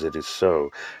 because it is so,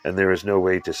 and there is no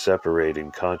way to separate in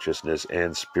consciousness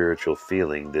and spiritual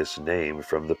feeling this name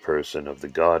from the person of the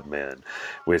God-man.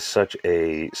 With such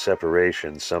a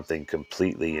separation, something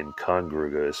completely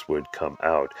incongruous would come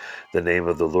out. The name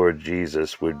of the Lord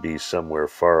Jesus would be somewhere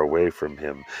far away from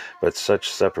him, but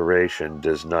such separation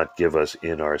does not give us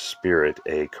in our spirit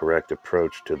a correct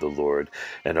approach to the Lord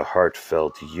and a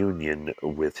heartfelt union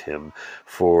with him,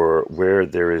 for where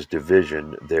there is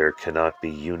division there cannot be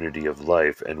unity of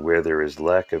life, and where there is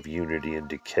lack of unity and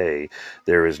decay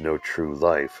there is no true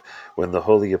life. When the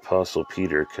holy apostle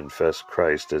Peter confessed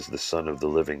Christ as the Son of the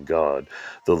living God,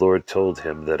 the Lord told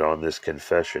him that on this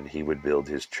confession he would build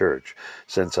his church.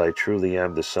 Since I truly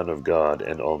am the Son of God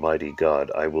and Almighty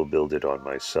God, I will build it on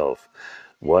myself.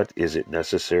 What, is it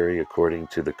necessary according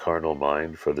to the carnal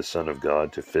mind for the Son of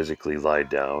God to physically lie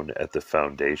down at the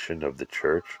foundation of the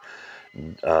church?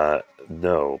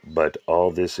 No, but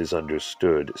all this is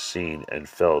understood, seen, and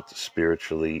felt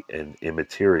spiritually and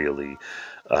immaterially,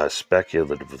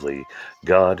 speculatively.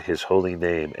 God, his holy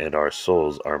name, and our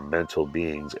souls are mental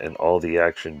beings, and all the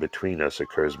action between us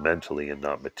occurs mentally and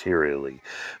not materially.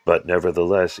 But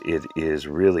nevertheless, it is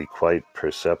really quite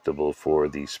perceptible for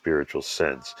the spiritual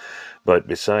sense. But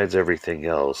besides everything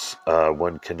else,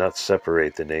 one cannot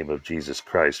separate the name of Jesus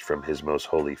Christ from his most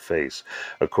holy face,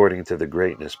 according to the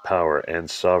greatness, power, and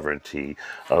sovereignty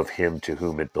of him to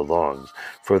whom it belongs.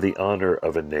 For the honor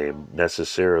of a name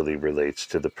necessarily relates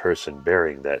to the person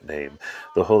bearing that name.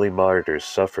 The holy martyrs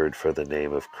suffered for the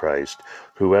name of Christ.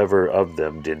 Whoever of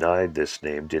them denied this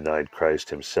name denied Christ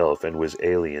himself, and was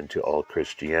alien to all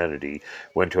Christianity,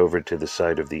 went over to the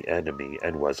side of the enemy,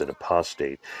 and was an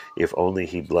apostate, if only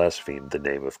he blasphemed the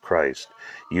name of Christ.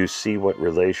 You see what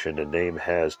relation a name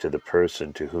has to the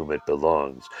person to whom it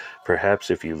belongs. Perhaps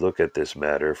if you look at this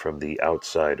matter from the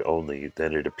outside only,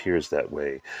 then it appears that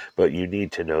way, but you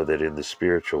need to know that in the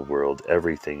spiritual world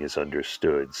everything is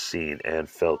understood, seen, and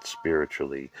felt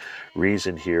spiritually.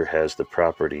 Reason here has the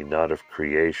property not of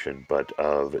creation, but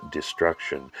of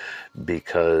destruction,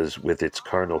 because with its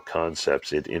carnal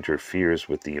concepts it interferes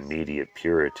with the immediate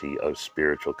purity of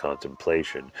spiritual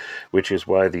contemplation, which is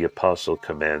why the apostle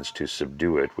commands to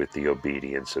subdue it with the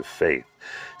obedience of faith.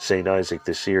 St. Isaac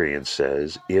the Syrian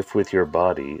says, if with your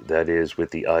body, that is, with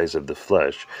the eyes of the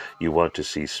flesh, you want to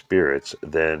see spirits,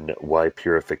 then why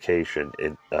purification?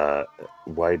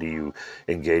 Why do you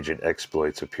engage in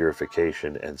exploits of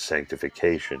purification and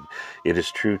sanctification, it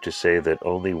is true to say that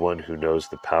only one who knows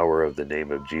the power of the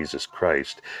name of Jesus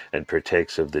Christ and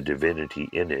partakes of the divinity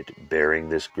in it, bearing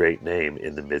this great name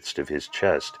in the midst of his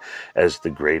chest, as the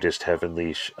greatest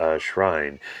heavenly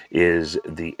shrine, is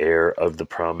the heir of the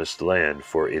promised land,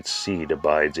 for its seed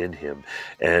abides in him,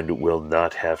 and will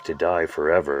not have to die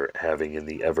forever, having in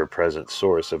the ever-present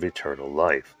source of eternal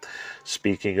life.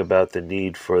 Speaking about the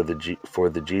need for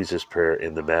the Jesus prayer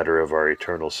in the matter of our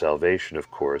eternal salvation, of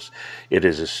course, it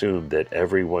is assumed that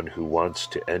everyone who wants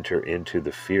to enter into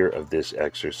the fear of this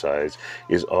exercise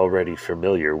is already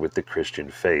familiar with the Christian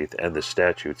faith and the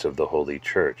statutes of the Holy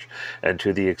Church, and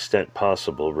to the extent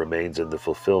possible remains in the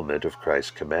fulfillment of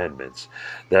Christ's commandments.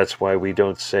 That's why we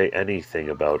don't say anything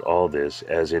about all this,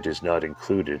 as it is not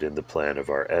included in the plan of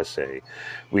our essay.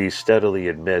 We steadily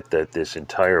admit that this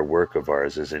entire work of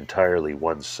ours is entirely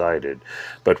one-sided,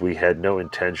 but we had no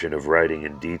intention of writing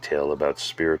in detail about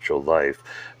spiritual life,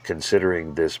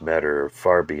 considering this matter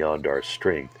far beyond our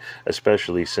strength,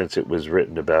 especially since it was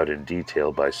written about in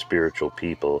detail by spiritual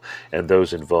people and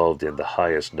those involved in the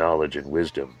highest knowledge and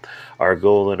wisdom. Our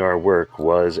goal in our work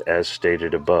was, as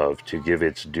stated above, to give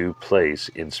its due place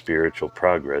in spiritual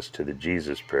progress to the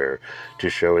Jesus prayer, to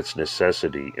show its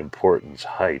necessity, importance,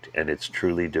 height, and its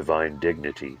truly divine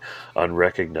dignity,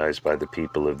 unrecognized by the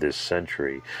people of this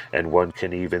century, and one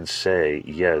can even say,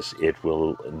 yes, it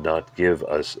will not give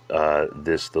us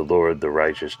this the Lord, the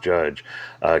righteous judge,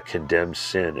 condemns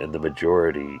sin and the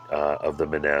majority of the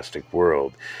monastic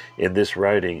world. In this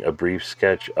writing, a brief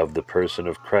sketch of the person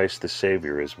of Christ the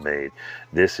Savior is made.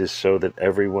 This is so that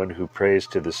everyone who prays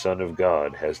to the Son of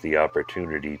God has the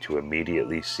opportunity to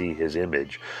immediately see his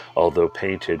image, although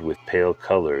painted with pale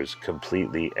colors,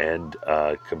 completely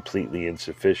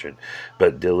insufficient,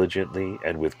 but diligently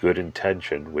and with good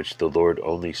intention, which the Lord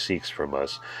only seeks from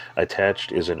us.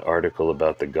 Attached is an article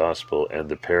about the gospel and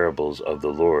the parables of the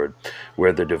Lord,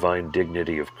 where the divine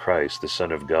dignity of Christ, the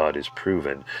Son of God, is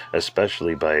proven,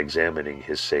 especially by examining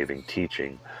his saving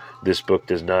teaching. This book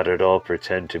does not at all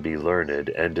pretend to be learned,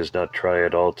 and does not try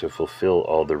at all to fulfill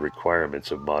all the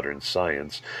requirements of modern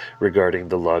science regarding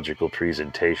the logical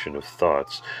presentation of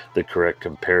thoughts, the correct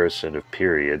comparison of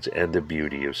periods, and the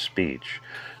beauty of speech.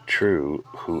 True,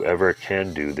 whoever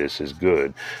can do this is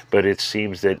good, but it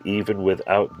seems that even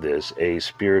without this, a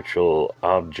spiritual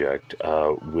object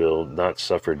will not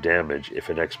suffer damage if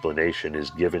an explanation is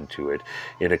given to it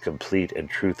in a complete and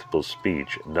truthful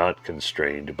speech, not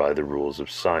constrained by the rules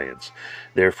of science.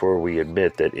 Therefore, we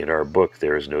admit that in our book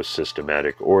there is no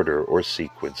systematic order or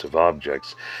sequence of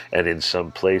objects, and in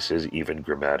some places even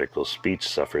grammatical speech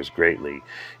suffers greatly.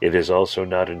 It is also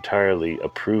not entirely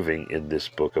approving in this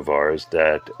book of ours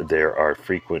that there are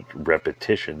frequent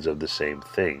repetitions of the same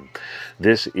thing.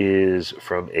 This is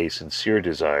from a sincere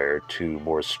desire to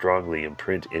more strongly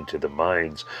imprint into the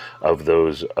minds of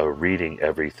those reading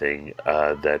everything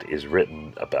that is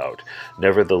written about.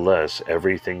 Nevertheless,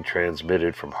 everything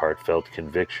transmitted from heartfelt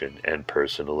conviction and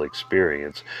personal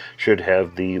experience should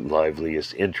have the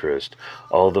liveliest interest,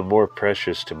 all the more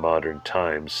precious to modern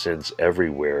times, since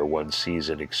everywhere one sees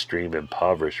an extreme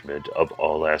impoverishment of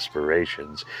all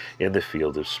aspirations in the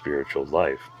field of spiritual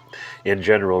life. In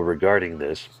general, regarding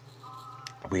this,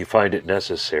 we find it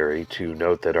necessary to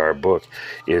note that our book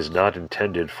is not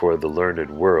intended for the learned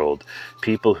world,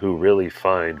 people who really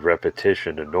find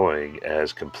repetition annoying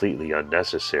as completely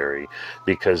unnecessary,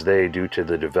 because they, due to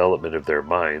the development of their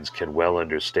minds, can well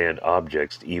understand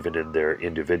objects even in their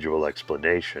individual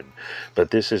explanation.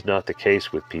 But this is not the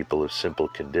case with people of simple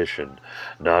condition.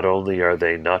 Not only are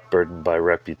they not burdened by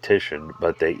repetition,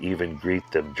 but they even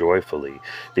greet them joyfully,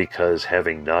 because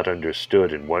having not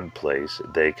understood in one place,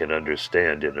 they can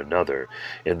understand in another,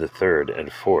 in the third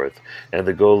and fourth, and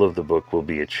the goal of the book will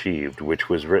be achieved, which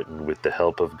was written with the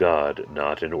help of God,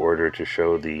 not in order to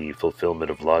show the fulfillment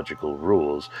of logical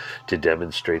rules, to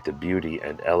demonstrate the beauty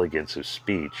and elegance of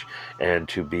speech, and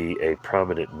to be a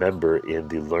prominent member in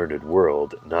the learned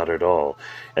world, not at all,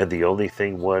 and the only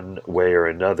thing one way or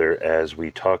another, as we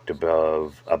talked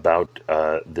about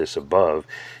this above,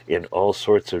 in all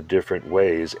sorts of different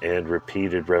ways and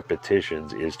repeated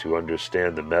repetitions, is to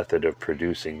understand the method of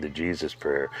producing the Jesus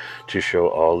prayer, to show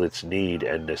all its need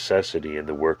and necessity in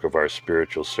the work of our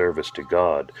spiritual service to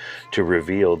God, to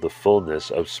reveal the fullness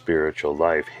of spiritual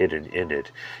life hidden in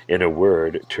it, in a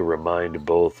word, to remind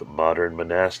both modern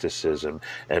monasticism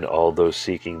and all those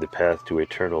seeking the path to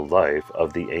eternal life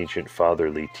of the ancient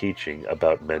fatherly teaching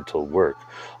about mental work,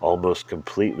 almost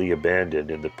completely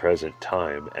abandoned in the present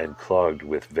time and clogged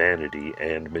with vanity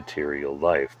and material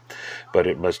life. But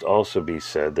it must also be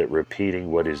said that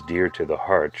repeating what is dear to the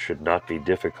heart should not be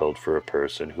difficult for a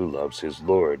person who loves his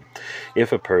Lord.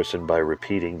 If a person, by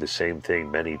repeating the same thing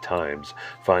many times,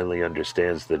 finally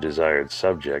understands the desired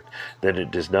subject, then it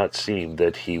does not seem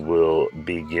that he will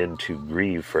begin to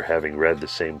grieve for having read the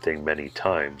same thing many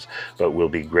times, but will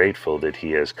be grateful that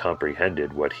he has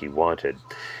comprehended what he wanted.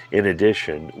 In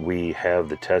addition, we have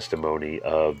the testimony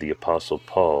of the Apostle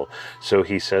Paul. So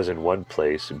he says in one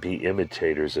place, "Be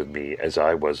imitators of me as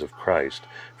I was of Christ,"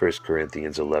 1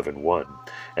 Corinthians 11:1.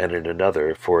 And in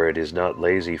another, "For it is not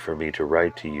lazy for me to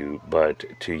write to you, but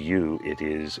to you it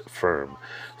is firm,"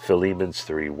 Philemons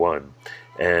 3:1.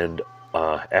 And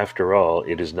after all,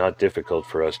 it is not difficult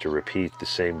for us to repeat the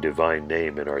same divine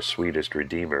name in our sweetest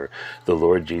Redeemer, the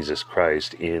Lord Jesus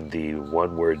Christ, in the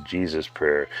one-word Jesus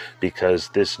prayer, because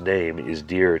this name is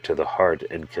dear to the heart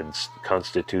and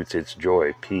constitutes its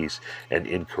joy, peace, and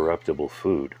incorruptible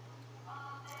food.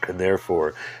 And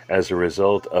therefore, as a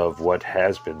result of what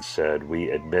has been said, we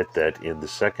admit that in the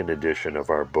second edition of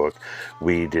our book,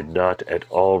 we did not at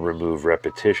all remove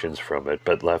repetitions from it,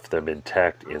 but left them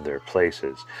intact in their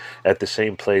places. At the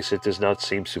same place, it does not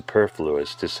seem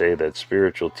superfluous to say that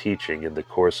spiritual teaching in the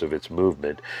course of its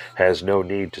movement has no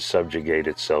need to subjugate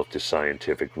itself to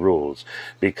scientific rules,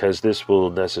 because this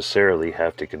will necessarily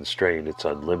have to constrain its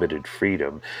unlimited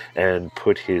freedom and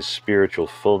put his spiritual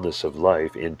fullness of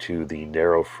life into the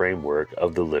narrow framework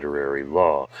of the literary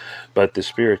law. But the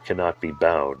spirit cannot be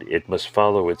bound. It must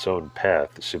follow its own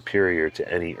path, superior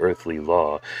to any earthly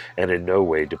law, and in no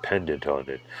way dependent on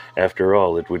it. After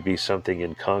all, it would be something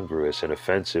incongruous and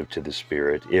offensive to the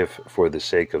spirit if, for the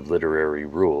sake of literary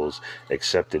rules,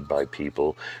 accepted by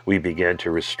people, we began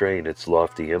to restrain its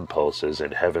lofty impulses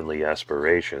and heavenly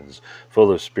aspirations,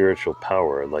 full of spiritual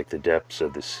power like the depths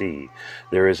of the sea.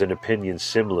 There is an opinion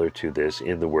similar to this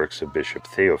in the works of Bishop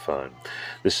Theophan.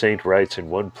 The saint writes in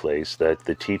one place that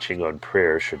the teaching on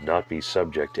prayer should not be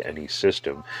subject to any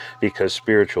system, because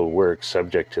spiritual work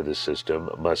subject to the system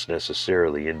must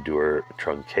necessarily endure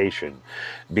truncation,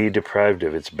 be deprived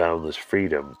of its boundless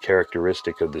freedom,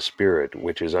 characteristic of the Spirit,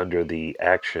 which is under the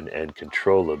action and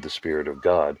control of the Spirit of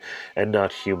God, and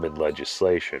not human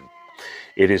legislation.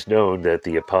 It is known that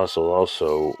the Apostle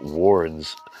also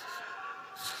warns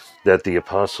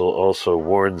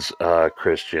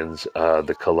Christians,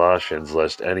 the Colossians,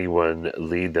 lest anyone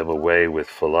lead them away with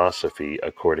philosophy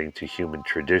according to human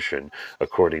tradition,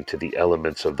 according to the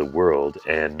elements of the world,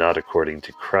 and not according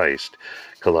to Christ.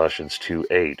 Colossians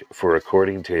 2:8. For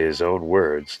according to his own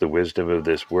words, the wisdom of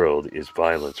this world is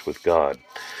violence with God.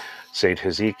 St.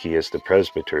 Hezekiah the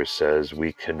presbyter says,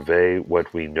 "We convey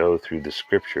what we know through the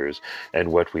Scriptures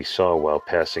and what we saw while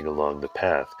passing along the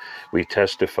path. We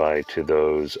testify to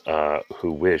those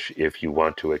who wish, if you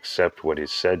want to accept what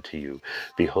is said to you.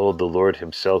 Behold, the Lord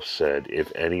himself said, if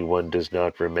anyone does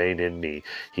not remain in me,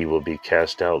 he will be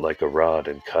cast out like a rod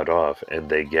and cut off, and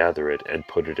they gather it and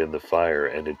put it in the fire,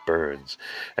 and it burns.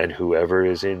 And whoever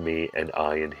is in me and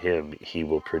I in him, he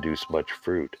will produce much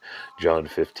fruit." John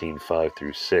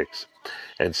 15:5-6.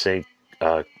 And Saint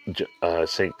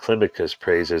Climacus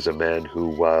praises a man who,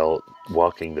 while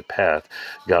walking the path,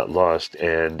 got lost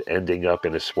and, ending up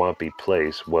in a swampy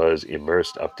place, was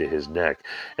immersed up to his neck,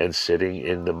 and sitting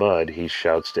in the mud, he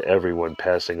shouts to everyone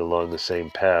passing along the same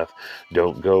path,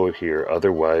 "Don't go here,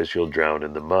 otherwise you'll drown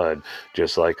in the mud,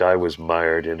 just like I was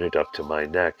mired in it up to my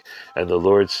neck." And the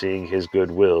Lord, seeing his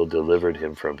good will, delivered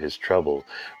him from his trouble.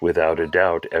 Without a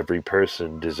doubt, every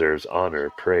person deserves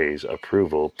honor, praise,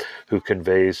 approval, who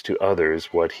conveys to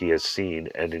others what he has seen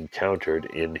and encountered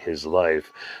in his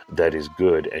life that is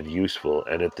good and useful,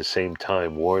 and at the same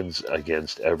time warns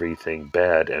against everything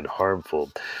bad and harmful,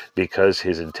 because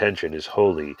his intention is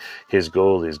holy, his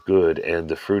goal is good, and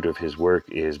the fruit of his work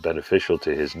is beneficial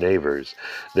to his neighbors.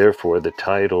 Therefore, the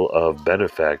title of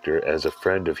benefactor, as a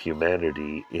friend of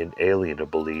humanity,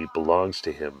 inalienably belongs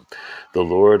to him. The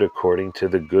Lord, according to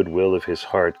the good will of his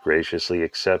heart, graciously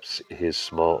accepts his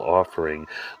small offering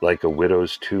like a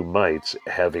widow's 2 mites,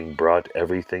 having brought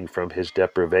everything from his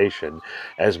deprivation,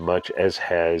 as much as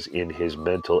has in his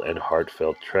mental and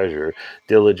heartfelt treasure,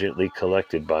 diligently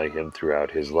collected by him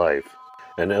throughout his life.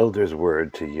 An elder's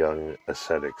word to young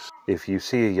ascetics. If you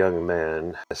see a young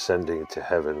man ascending to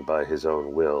heaven by his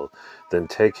own will, then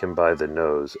take him by the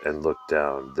nose and look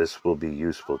down. This will be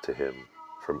useful to him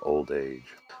from old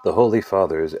age. The Holy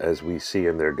Fathers, as we see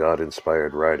in their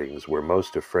God-inspired writings, were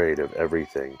most afraid of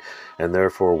everything, and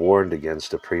therefore warned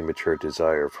against a premature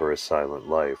desire for a silent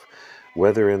life.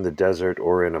 Whether in the desert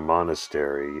or in a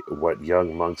monastery, what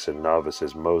young monks and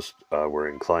novices most were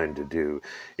inclined to do,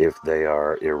 if they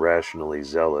are irrationally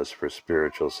zealous for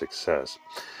spiritual success.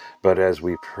 But as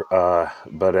we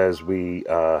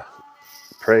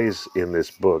prays in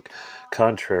this book,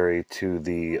 contrary to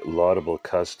the laudable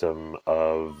custom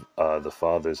of the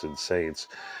fathers and saints,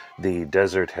 the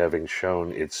desert having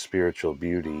shown its spiritual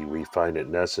beauty, we find it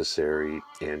necessary,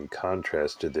 in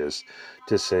contrast to this,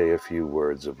 to say a few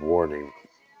words of warning.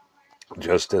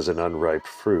 Just as an unripe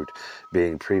fruit,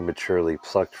 being prematurely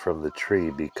plucked from the tree,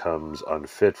 becomes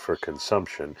unfit for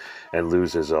consumption, and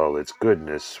loses all its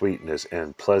goodness, sweetness,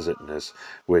 and pleasantness,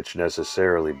 which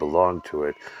necessarily belong to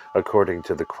it, according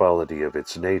to the quality of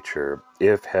its nature,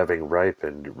 if, having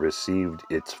ripened, received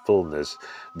its fullness,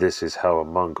 this is how a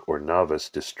monk or novice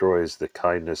destroys the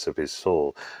kindness of his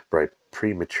soul by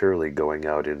prematurely going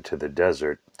out into the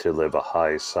desert to live a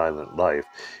high, silent life,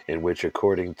 in which,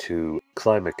 according to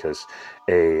Climacus,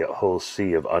 a whole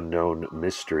sea of unknown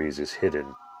mysteries is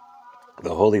hidden.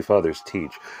 The Holy Fathers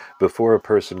teach, before a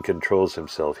person controls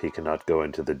himself, he cannot go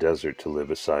into the desert to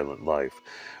live a silent life.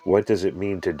 What does it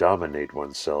mean to dominate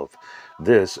oneself?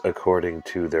 This, according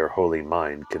to their holy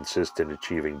mind, consists in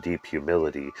achieving deep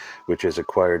humility, which is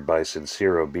acquired by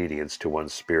sincere obedience to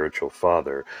one's spiritual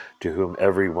father, to whom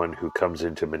everyone who comes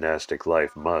into monastic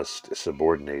life must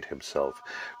subordinate himself,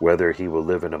 whether he will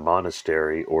live in a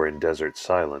monastery or in desert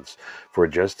silence. For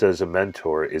just as a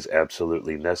mentor is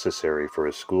absolutely necessary for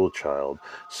a school child,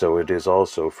 so it is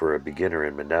also for a beginner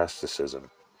in monasticism.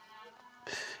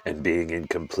 And being in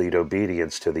complete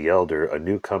obedience to the elder, a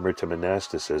newcomer to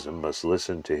monasticism must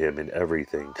listen to him in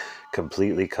everything,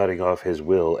 completely cutting off his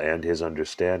will and his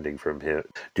understanding from him.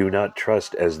 Do not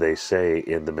trust, as they say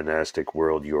in the monastic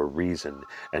world, your reason,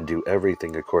 and do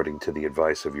everything according to the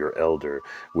advice of your elder,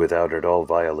 without at all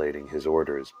violating his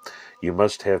orders. You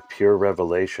must have pure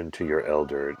revelation to your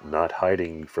elder, not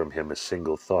hiding from him a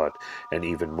single thought, and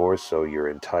even more so your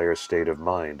entire state of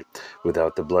mind.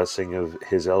 Without the blessing of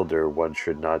his elder, one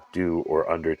should not do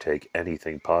or undertake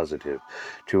anything positive.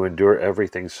 To endure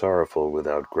everything sorrowful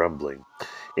without grumbling.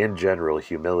 In general,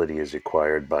 humility is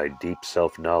acquired by deep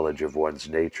self-knowledge of one's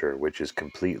nature, which is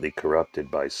completely corrupted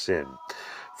by sin.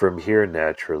 From here,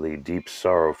 naturally, deep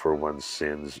sorrow for one's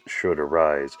sins should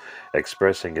arise,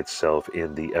 expressing itself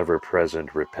in the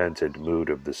ever-present repentant mood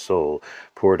of the soul,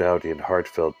 poured out in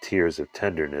heartfelt tears of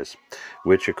tenderness,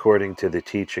 which, according to the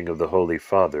teaching of the Holy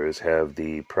Fathers, have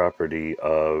the property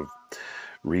of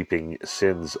reaping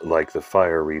sins like the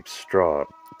fire reaps straw.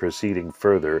 Proceeding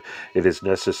further, it is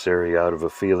necessary, out of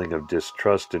a feeling of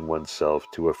distrust in oneself,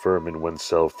 to affirm in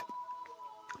oneself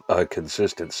a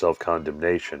consistent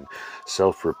self-condemnation,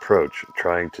 self-reproach,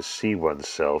 trying to see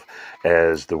oneself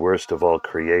as the worst of all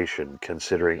creation,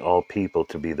 considering all people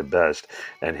to be the best,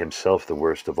 and himself the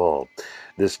worst of all.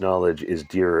 This knowledge is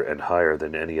dearer and higher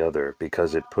than any other,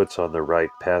 because it puts on the right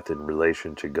path in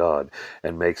relation to God,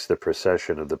 and makes the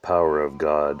procession of the power of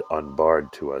God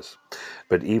unbarred to us.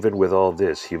 But even with all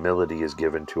this, humility is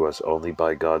given to us only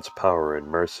by God's power and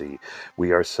mercy.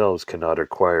 We ourselves cannot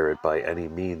acquire it by any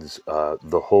means.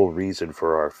 The whole reason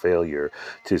for our failure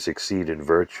to succeed in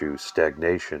virtue,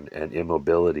 stagnation, and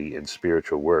immobility in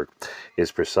spiritual work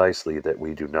is precisely that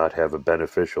we do not have a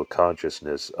beneficial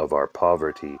consciousness of our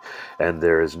poverty, and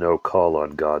there is no call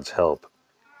on God's help.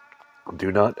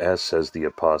 Do not ask, says the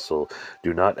apostle,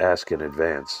 do not ask in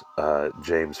advance,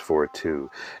 James 4:2.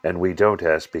 And we don't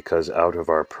ask because out of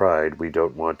our pride we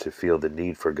don't want to feel the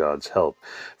need for God's help.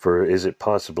 For is it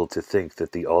possible to think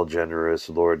that the all-generous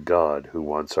Lord God, who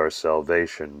wants our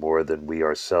salvation more than we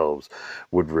ourselves,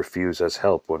 would refuse us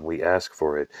help when we ask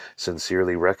for it,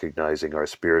 sincerely recognizing our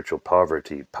spiritual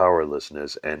poverty,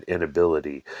 powerlessness, and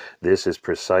inability? This is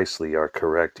precisely our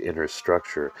correct inner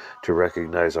structure, to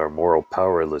recognize our moral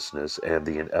powerlessness and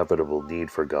the inevitable need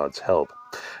for God's help.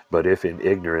 But if in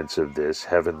ignorance of this,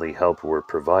 heavenly help were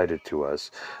provided to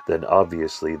us, then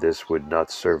obviously this would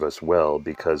not serve us well,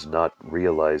 because not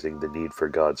realizing the need for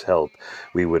God's help,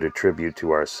 we would attribute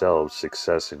to ourselves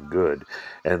success and good,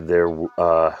 and there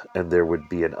would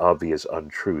be an obvious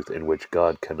untruth in which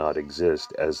God cannot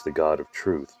exist as the God of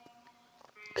truth.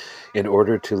 In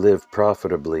order to live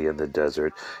profitably in the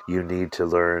desert, you need to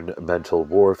learn mental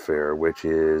warfare, which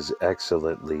is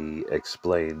excellently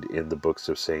explained in the books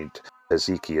of St.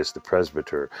 Hezekias the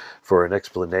Presbyter. For an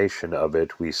explanation of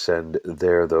it, we send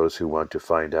there those who want to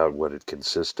find out what it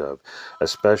consists of,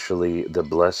 especially the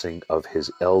blessing of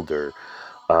his elder,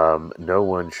 No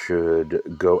one should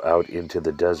go out into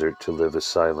the desert to live a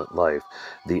silent life.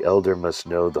 The elder must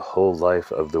know the whole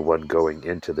life of the one going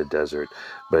into the desert,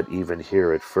 but even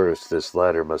here at first this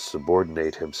latter must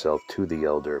subordinate himself to the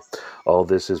elder. All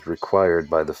this is required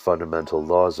by the fundamental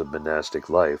laws of monastic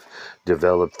life,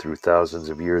 developed through thousands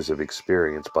of years of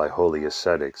experience by holy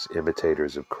ascetics,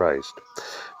 imitators of Christ.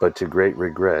 But to great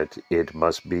regret, it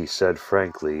must be said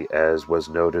frankly, as was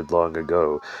noted long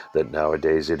ago, that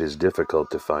nowadays it is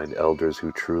difficult to find elders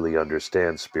who truly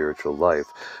understand spiritual life.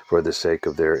 For the sake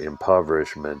of their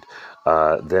impoverishment,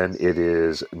 then it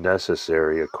is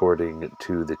necessary, according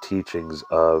to the teachings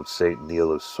of Saint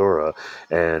Neil of Sora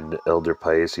and Elder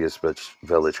Paisius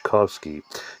Velichkovsky,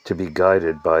 to be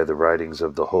guided by the writings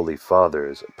of the Holy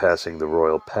Fathers, passing the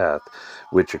royal path,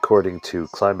 which according to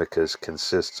Climacus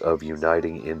consists of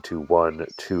uniting into one,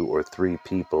 two, or three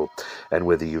people, and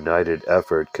with a united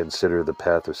effort consider the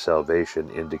path of salvation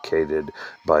indicated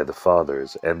by the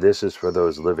Fathers. And this is for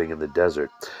those living in the desert,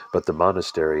 but the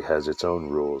monastery has its own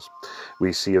rules.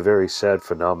 We see a very sad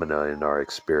phenomena in our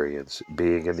experience,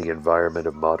 being in the environment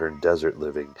of modern desert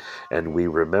living, and we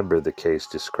remember the case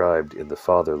described in the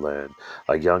Fatherland.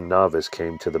 A young novice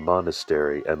came to the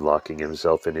monastery, and locking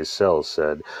himself in his cell,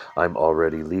 said, "I'm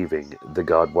already leaving." The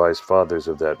God-wise fathers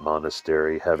of that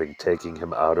monastery, having taken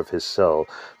him out of his cell,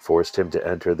 forced him to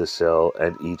enter the cell,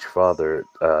 and each father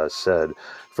said,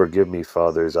 "Forgive me,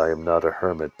 fathers, I am not a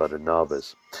hermit, but a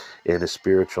novice." In a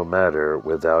spiritual matter,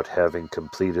 without having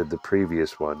completed the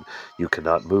previous one, you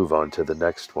cannot move on to the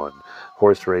next one.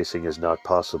 Horse racing is not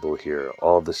possible here.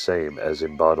 All the same as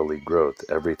in bodily growth,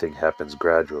 everything happens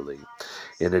gradually.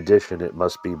 In addition, it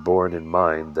must be borne in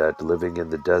mind that living in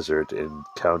the desert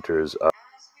encounters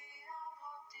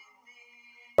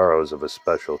sorrows of a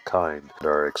special kind that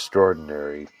are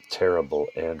extraordinary, terrible,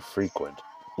 and frequent,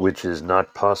 which is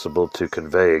not possible to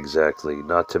convey exactly,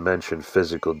 not to mention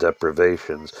physical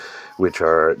deprivations, which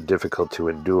are difficult to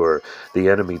endure. The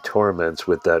enemy torments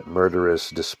with that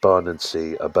murderous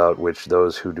despondency about which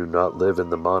those who do not live in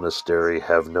the monastery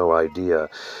have no idea.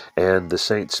 And the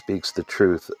saint speaks the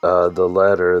truth, the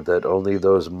latter, that only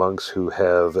those monks who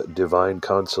have divine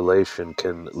consolation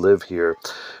can live here,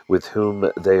 with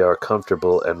whom they are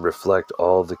comfortable and reflect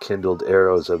all the kindled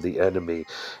arrows of the enemy.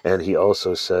 And he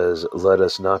also says, "Let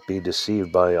us not be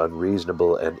deceived by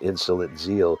unreasonable and insolent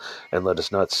zeal, and let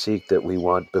us not seek that we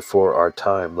want before our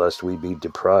time, lest we be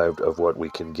deprived of what we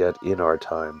can get in our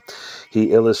time."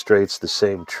 He illustrates the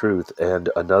same truth, and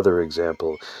another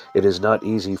example. It is not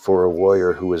easy for a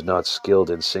warrior who is not skilled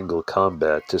in single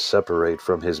combat to separate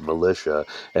from his militia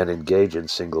and engage in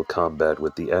single combat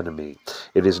with the enemy.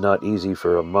 It is not easy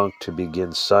for a monk to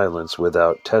begin silence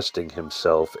without testing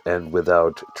himself and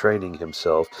without training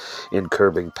himself in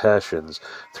curbing passions.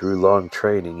 Through long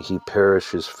training he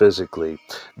perishes physically,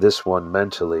 this one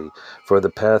mentally. For the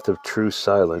path of true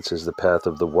silence is the path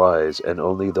of the wise, and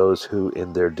only those who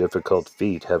in their difficult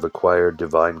feat have acquired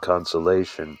divine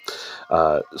consolation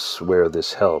swear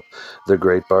this help. The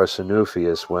great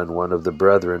Barsanuphius, when one of the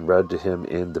brethren read to him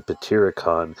in the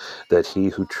Patiricon that he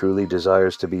who truly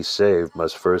desires to be saved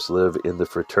must first live in the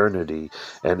fraternity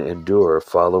and endure,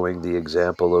 following the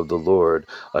example of the Lord,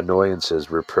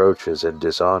 annoyances, reproaches, and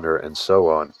dishonor, and so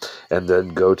on, and then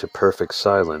go to perfect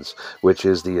silence, which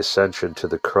is the ascension to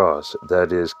the cross,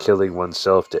 that is, killing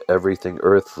oneself to everything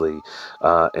earthly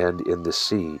and in the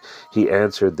sea. He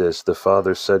answered this, the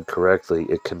Father said correctly,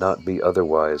 it cannot be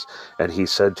otherwise. And he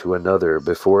said to another,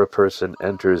 before a person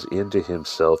enters into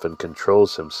himself and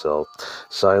controls himself,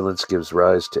 silence gives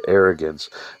rise to arrogance,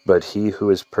 but he who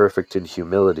is perfect in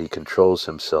humility controls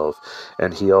himself.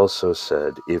 And he also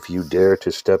said, if you dare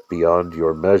to step beyond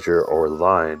your measure or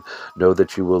line, know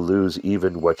that you will lose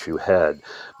even what you had.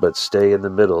 But stay in the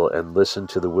middle and listen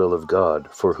to the will of God,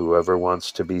 for whoever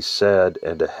wants to be sad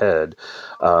and ahead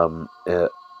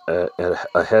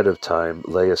of time,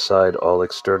 lay aside all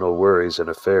external worries and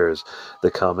affairs.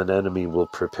 The common enemy will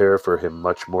prepare for him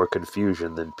much more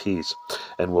confusion than peace,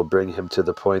 and will bring him to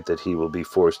the point that he will be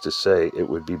forced to say, it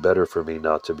would be better for me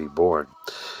not to be born.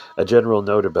 A general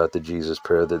note about the Jesus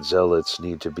Prayer that zealots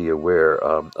need to be aware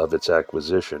of its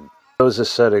acquisition. Those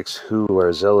ascetics who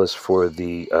are zealous for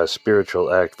the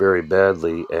spiritual act very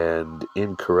badly and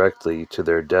incorrectly to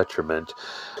their detriment,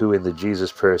 who in the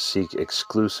Jesus Prayer seek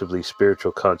exclusively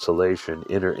spiritual consolation,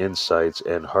 inner insights,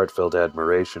 and heartfelt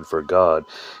admiration for God,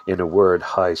 in a word,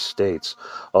 high states.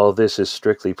 All this is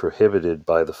strictly prohibited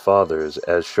by the Fathers,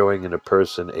 as showing in a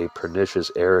person a pernicious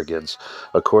arrogance,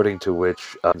 according to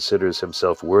which considers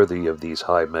himself worthy of these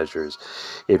high measures.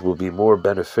 It will be more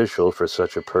beneficial for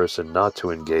such a person not to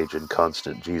engage in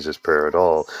constant Jesus prayer at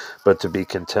all, but to be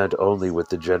content only with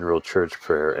the general church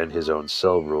prayer and his own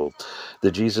cell rule.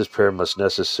 The Jesus prayer must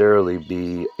necessarily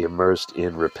be immersed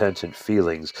in repentant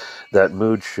feelings. That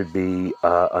mood should be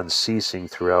unceasing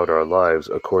throughout our lives,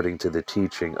 according to the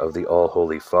teaching of the All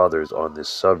Holy Fathers on this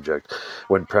subject.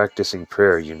 When practicing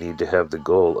prayer, you need to have the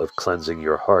goal of cleansing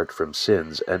your heart from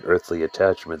sins and earthly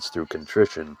attachments through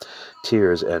contrition,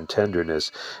 tears, and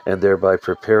tenderness, and thereby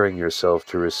preparing yourself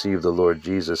to receive the Lord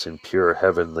Jesus in pure,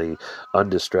 heavenly,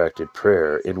 undistracted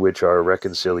prayer, in which our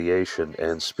reconciliation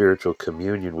and spiritual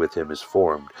communion with him is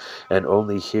formed. And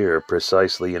only here,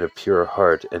 precisely in a pure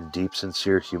heart and deep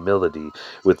sincere humility,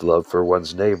 with love for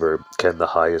one's neighbor, can the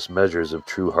highest measures of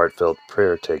true heartfelt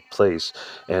prayer take place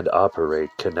and operate,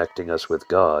 connecting us with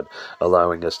God,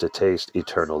 allowing us to taste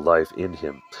eternal life in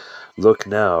him. Look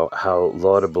now how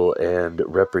laudable and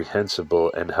reprehensible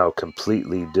and how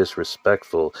completely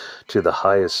disrespectful to the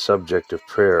highest subject of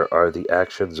prayer are the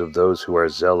actions of those who are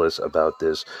zealous about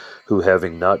this, who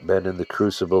having not been in the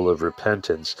crucible of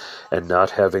repentance, and not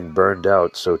having burned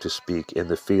out, so to speak, in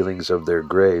the feelings of their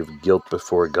grave guilt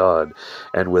before God,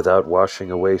 and without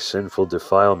washing away sinful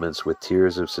defilements with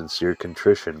tears of sincere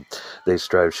contrition, they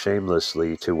strive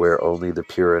shamelessly to where only the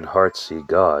pure in heart see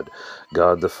God.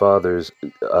 God the Fathers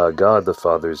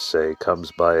say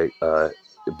comes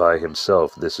by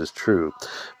himself. This is true,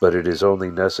 but it is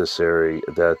only necessary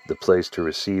that the place to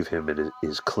receive him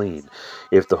is clean.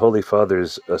 If the Holy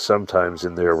Fathers sometimes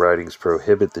in their writings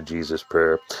prohibit the Jesus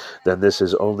prayer, then this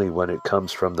is only when it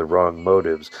comes from the wrong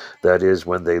motives, that is,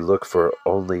 when they look for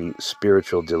only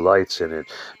spiritual delights in it,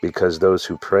 because those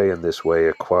who pray in this way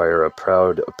acquire a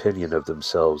proud opinion of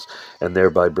themselves, and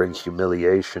thereby bring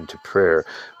humiliation to prayer,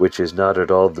 which is not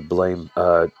at all the blame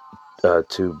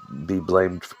to be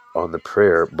blamed on the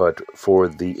prayer, but for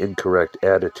the incorrect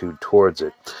attitude towards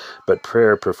it. But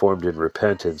prayer performed in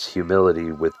repentance,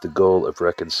 humility, with the goal of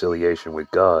reconciliation with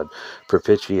God,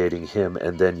 propitiating him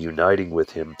and then uniting with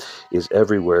him, is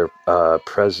everywhere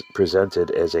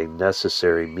presented as a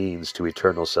necessary means to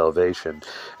eternal salvation.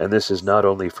 And this is not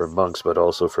only for monks, but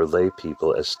also for lay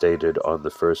people, as stated on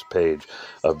the first page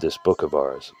of this book of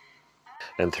ours,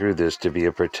 and through this to be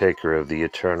a partaker of the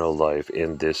eternal life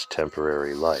in this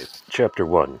temporary life. Chapter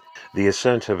 1. The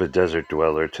ascent of a desert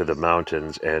dweller to the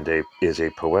mountains is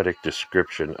a poetic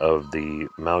description of the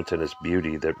mountainous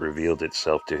beauty that revealed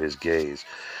itself to his gaze.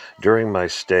 During my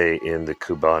stay in the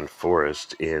Kuban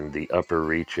forest in the upper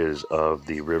reaches of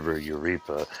the river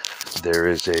Uripa, there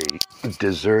is a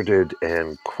deserted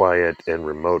and quiet and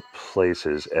remote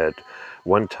places. At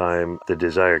one time, the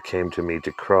desire came to me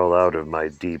to crawl out of my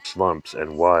deep slumps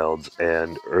and wilds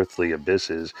and earthly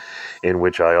abysses in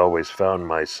which I always found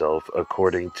myself,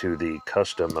 according to the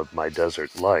custom of my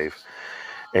desert life,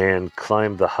 and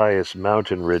climb the highest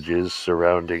mountain ridges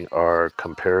surrounding our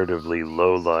comparatively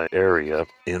low-lying area.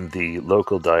 In the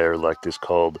local dialect is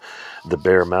called the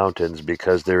Bare Mountains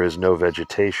because there is no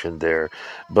vegetation there,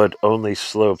 but only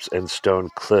slopes and stone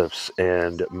cliffs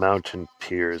and mountain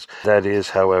piers. That is,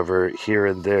 however, here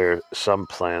and there some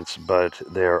plants, but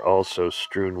they are also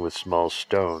strewn with small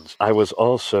stones. I was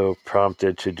also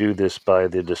prompted to do this by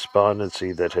the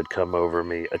despondency that had come over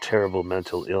me, a terrible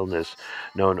mental illness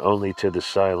known only to the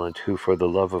silent, who for the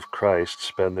love of Christ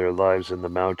spend their lives in the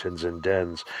mountains and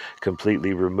dens,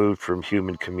 completely removed from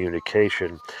human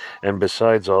communication. And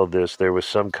besides all this, there was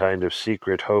some kind of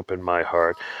secret hope in my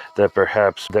heart that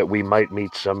perhaps that we might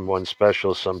meet someone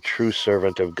special, some true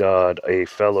servant of God, a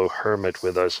fellow hermit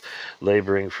with us,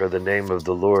 laboring for the name of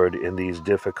the Lord in these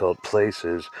difficult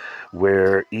places,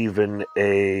 where even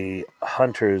a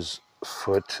hunter's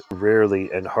foot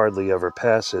rarely and hardly ever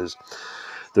passes.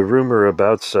 The rumor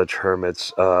about such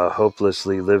hermits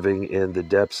hopelessly living in the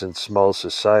depths and small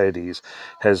societies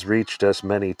has reached us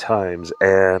many times,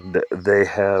 and they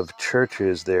have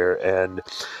churches there and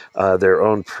their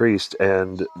own priest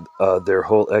and their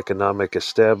whole economic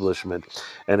establishment.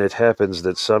 And it happens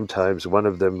that sometimes one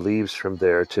of them leaves from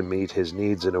there to meet his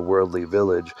needs in a worldly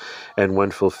village, and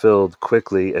when fulfilled,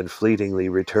 quickly and fleetingly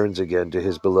returns again to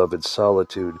his beloved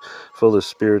solitude, full of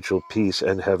spiritual peace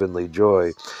and heavenly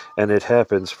joy. And it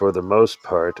happens for the most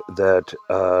part that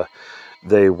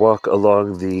they walk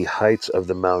along the heights of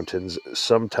the mountains,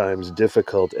 sometimes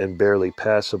difficult and barely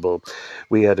passable.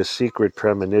 We had a secret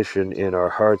premonition in our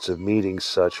hearts of meeting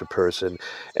such a person,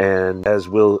 and as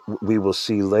we will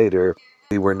see later,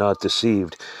 we were not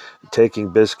deceived. Taking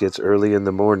biscuits early in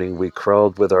the morning, we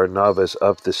crawled with our novice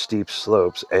up the steep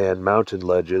slopes and mountain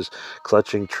ledges,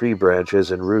 clutching tree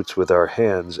branches and roots with our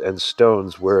hands, and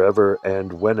stones wherever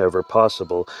and whenever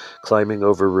possible, climbing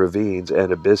over ravines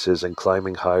and abysses and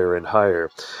climbing higher and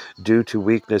higher. Due to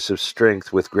weakness of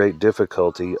strength, with great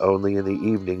difficulty, only in the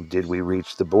evening did we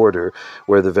reach the border,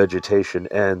 where the vegetation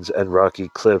ends and rocky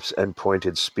cliffs and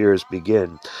pointed spears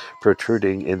begin,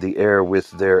 protruding in the air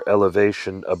with their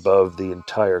elevation above the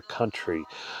entire country.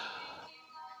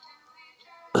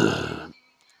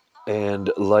 And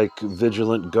like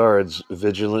vigilant guards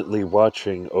vigilantly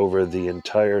watching over the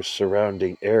entire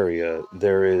surrounding area,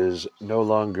 there is no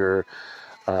longer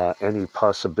any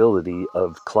possibility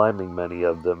of climbing many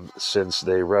of them, since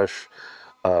they rush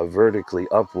vertically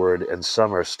upward, and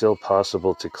some are still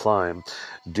possible to climb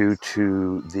due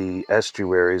to the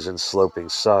estuaries and sloping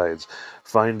sides.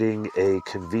 Finding a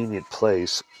convenient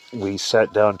place, we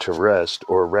sat down to rest,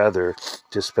 or rather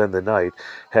to spend the night.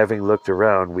 Having looked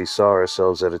around, we saw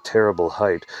ourselves at a terrible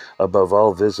height, above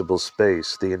all visible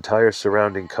space. The entire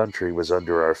surrounding country was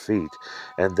under our feet,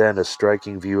 and then a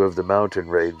striking view of the mountain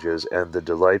ranges and the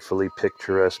delightfully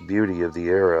picturesque beauty of the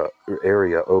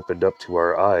area opened up to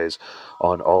our eyes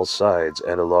on all sides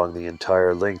and along the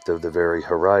entire length of the very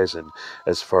horizon,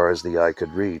 as far as the eye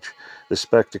could reach. The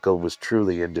spectacle was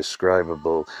truly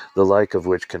indescribable, the like of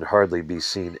which can hardly be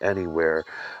seen anywhere,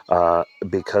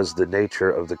 because the nature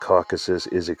of the Caucasus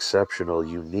is exceptional,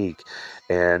 unique,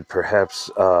 and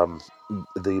perhaps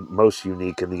the most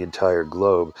unique in the entire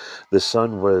globe. The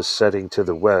sun was setting to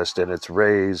the west, and its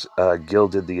rays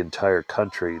gilded the entire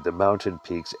country, the mountain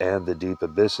peaks and the deep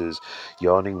abysses,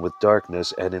 yawning with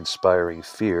darkness and inspiring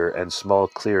fear, and small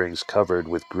clearings covered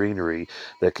with greenery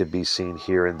that could be seen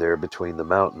here and there between the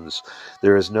mountains.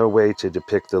 There is no way to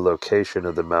depict the location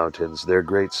of the mountains, their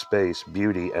great space,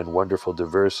 beauty, and wonderful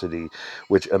diversity,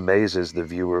 which amazes the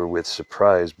viewer with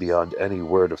surprise beyond any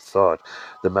word of thought.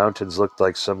 The mountains looked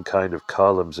like some kind of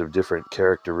columns of different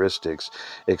characteristics,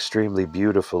 extremely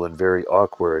beautiful and very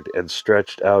awkward, and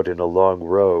stretched out in a long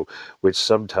row, which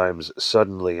sometimes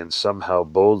suddenly and somehow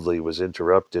boldly was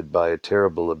interrupted by a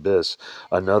terrible abyss,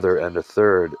 another and a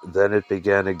third. Then it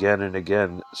began again and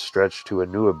again, stretched to a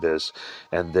new abyss,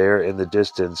 and there in the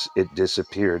distance it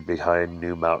disappeared behind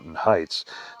new mountain heights.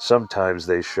 Sometimes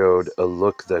they showed a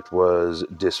look that was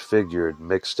disfigured,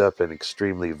 mixed up, and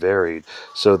extremely varied,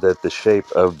 so that the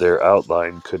shape of their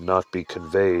outline could not be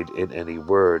conveyed in any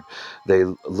word. They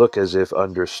look as if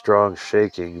under strong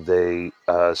shaking they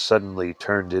suddenly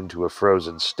turned into a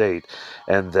frozen state,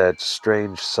 and that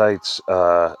strange sights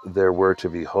there were to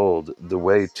behold, the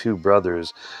way two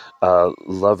brothers,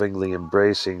 lovingly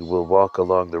embracing, will walk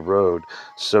along the road,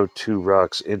 so two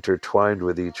rocks intertwined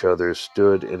with each other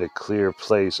stood in a clear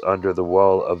place under the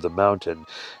wall of the mountain,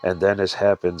 and then, as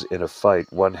happens in a fight,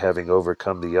 one having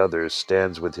overcome the other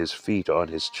stands with his feet on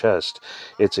his chest.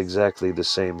 It's exactly the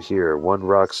same here. One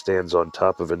rock stands on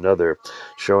top of another,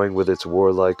 showing with its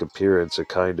warlike appearance a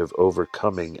kind of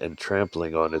overcoming and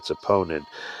trampling on its opponent.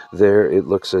 There it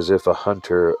looks as if a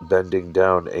hunter, bending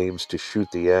down, aims to shoot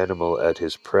the animal at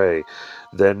his prey.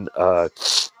 Then,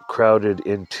 crowded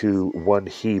into one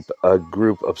heap, a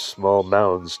group of small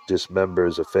mounds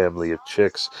dismembers a family of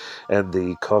chicks, and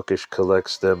the caucus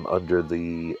collects them under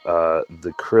the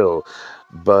krill.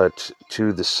 But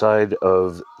to the side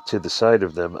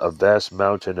of them, a vast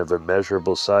mountain of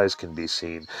immeasurable size can be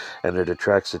seen, and it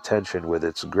attracts attention with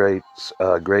its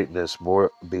greatness,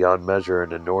 more beyond measure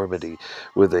and enormity,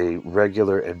 with a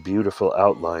regular and beautiful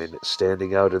outline,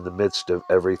 standing out in the midst of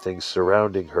everything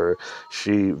surrounding her.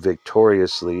 She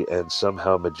victoriously and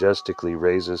somehow majestically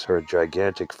raises her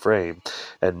gigantic frame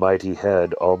and mighty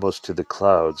head almost to the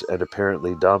clouds, and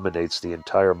apparently dominates the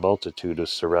entire multitude of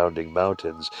surrounding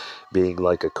mountains, being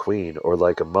like a queen or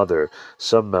like a mother.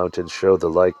 Some mountains show the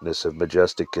likeness of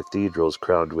majestic cathedrals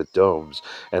crowned with domes,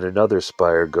 and another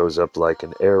spire goes up like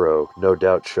an arrow, no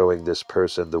doubt showing this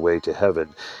person the way to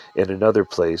heaven. In another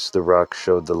place the rock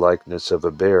showed the likeness of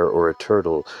a bear or a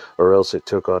turtle, or else it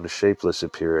took on a shapeless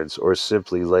appearance, or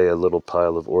simply lay a little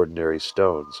pile of ordinary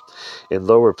stones. In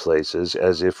lower places,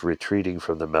 as if retreating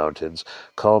from the mountains,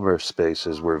 calmer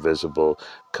spaces were visible,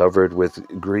 covered with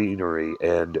greenery,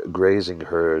 and grazing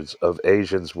herds of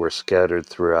Asians were scattered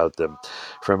throughout them.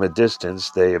 From a distance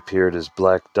they appeared as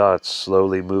black dots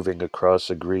slowly moving across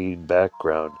a green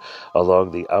background.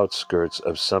 Along the outskirts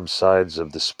of some sides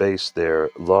of the space there,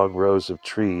 long rows of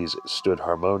trees stood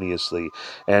harmoniously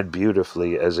and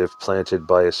beautifully as if planted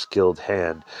by a skilled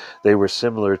hand. They were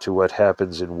similar to what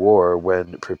happens in war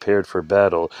when, prepared for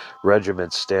battle,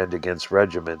 regiments stand against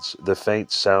regiments. The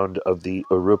faint sound of the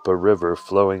Urupa River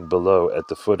flowing flowing below at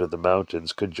the foot of the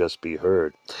mountains could just be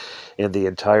heard. In the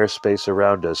entire space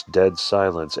around us, dead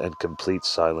silence and complete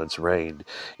silence reigned.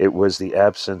 It was the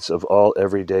absence of all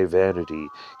everyday vanity.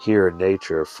 Here,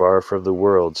 nature, far from the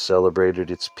world,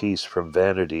 celebrated its peace from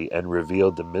vanity and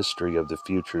revealed the mystery of the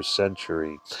future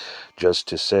century. Just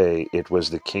to say, it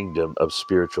was the kingdom of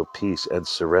spiritual peace and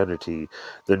serenity.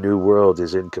 The new world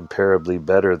is incomparably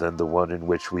better than the one in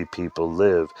which we people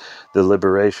live. The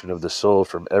liberation of the soul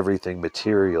from everything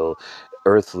material,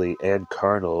 earthly and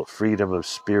carnal, freedom of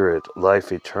spirit,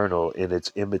 life eternal in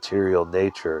its immaterial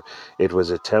nature. It was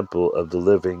a temple of the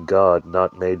living God,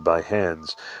 not made by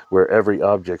hands, where every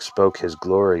object spoke his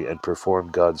glory and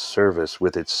performed God's service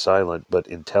with its silent but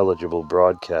intelligible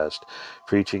broadcast,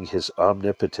 preaching his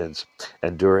omnipotence,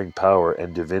 enduring power,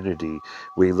 and divinity.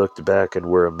 We looked back and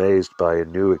were amazed by a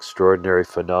new extraordinary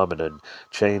phenomenon.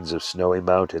 Chains of snowy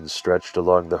mountains stretched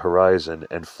along the horizon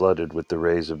and flooded with the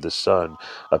rays of the sun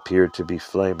appeared to be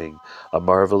flaming, a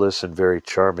marvelous and very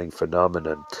charming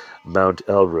phenomenon. Mount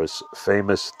Elbrus,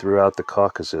 famous throughout the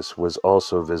Caucasus, was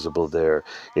also visible there,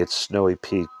 its snowy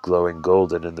peak glowing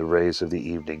golden in the rays of the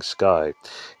evening sky.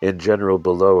 In general,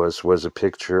 below us was a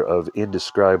picture of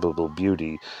indescribable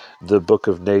beauty. The book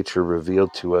of nature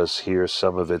revealed to us here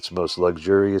some of its most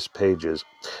luxurious pages,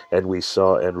 and we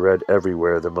saw and read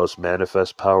everywhere the most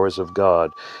manifest powers of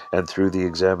God, and through the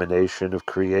examination of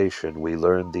creation we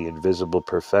learned the invisible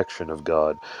perfection of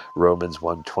God. Romans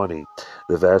 1:20.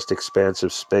 The vast expanse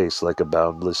of space, like a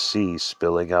boundless sea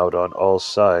spilling out on all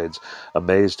sides,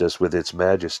 amazed us with its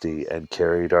majesty and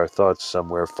carried our thoughts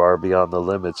somewhere far beyond the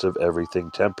limits of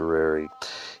everything temporary.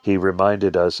 He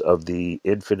reminded us of the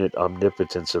infinite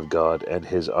omnipotence of God and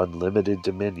his unlimited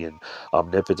dominion,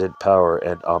 omnipotent power,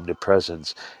 and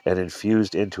omnipresence, and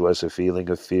infused into us a feeling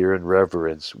of fear and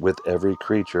reverence, with every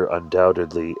creature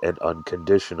undoubtedly and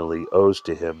unconditionally owes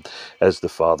to him as the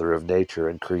Father of nature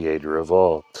and Creator of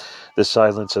all. The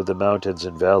silence of the mountains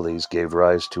and valleys gave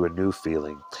rise to a new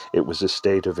feeling. It was a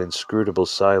state of inscrutable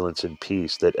silence and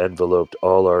peace that enveloped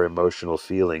all our emotional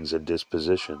feelings and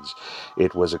dispositions.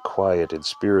 It was a quiet and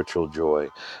spiritual joy.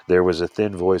 There was a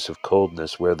thin voice of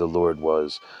coldness where the Lord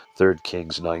was. 3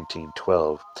 Kings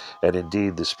 19:12. And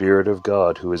indeed the Spirit of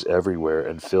God, who is everywhere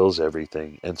and fills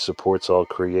everything, and supports all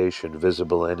creation,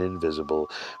 visible and invisible,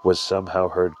 was somehow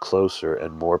heard closer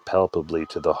and more palpably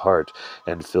to the heart,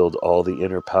 and filled all the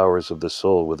inner powers of the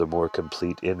soul with a more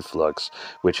complete influx,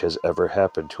 which has ever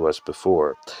happened to us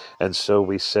before. And so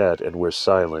we sat and were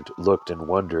silent, looked and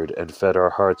wondered, and fed our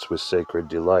hearts with sacred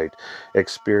delight,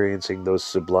 experiencing those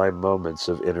sublime moments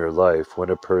of inner life when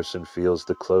a person feels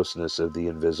the closeness of the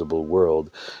invisible world,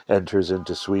 enters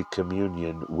into sweet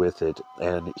communion with it,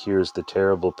 and hears the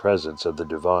terrible presence of the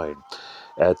divine.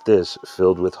 At this,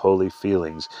 filled with holy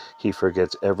feelings, he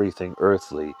forgets everything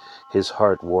earthly. His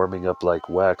heart, warming up like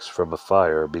wax from a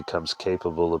fire, becomes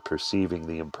capable of perceiving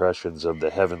the impressions of the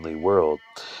heavenly world.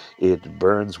 It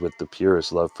burns with the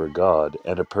purest love for God,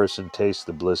 and a person tastes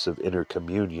the bliss of inner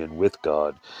communion with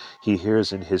God. He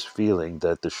hears in his feeling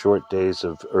that the short days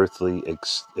of earthly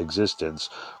existence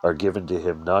are given to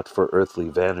him not for earthly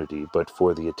vanity, but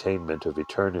for the attainment of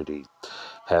eternity.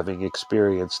 Having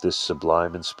experienced this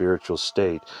sublime and spiritual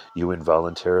state, you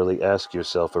involuntarily ask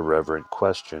yourself a reverent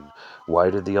question. Why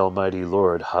did the Almighty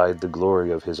Lord hide the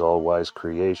glory of his all-wise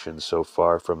creation so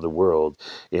far from the world,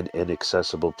 in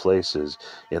inaccessible places,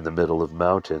 in the middle of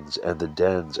mountains, and the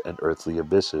dens and earthly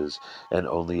abysses, and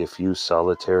only a few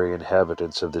solitary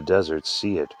inhabitants of the desert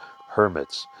see it?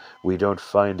 Hermits. We don't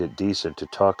find it decent to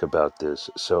talk about this,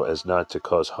 so as not to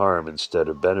cause harm instead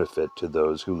of benefit to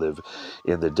those who live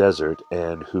in the desert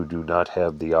and who do not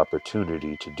have the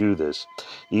opportunity to do this,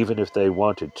 even if they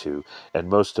wanted to, and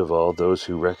most of all those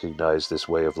who recognize this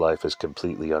way of life as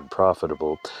completely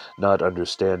unprofitable, not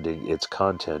understanding its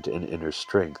content and inner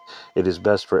strength. It is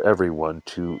best for everyone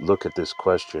to look at this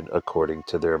question according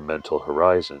to their mental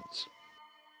horizons.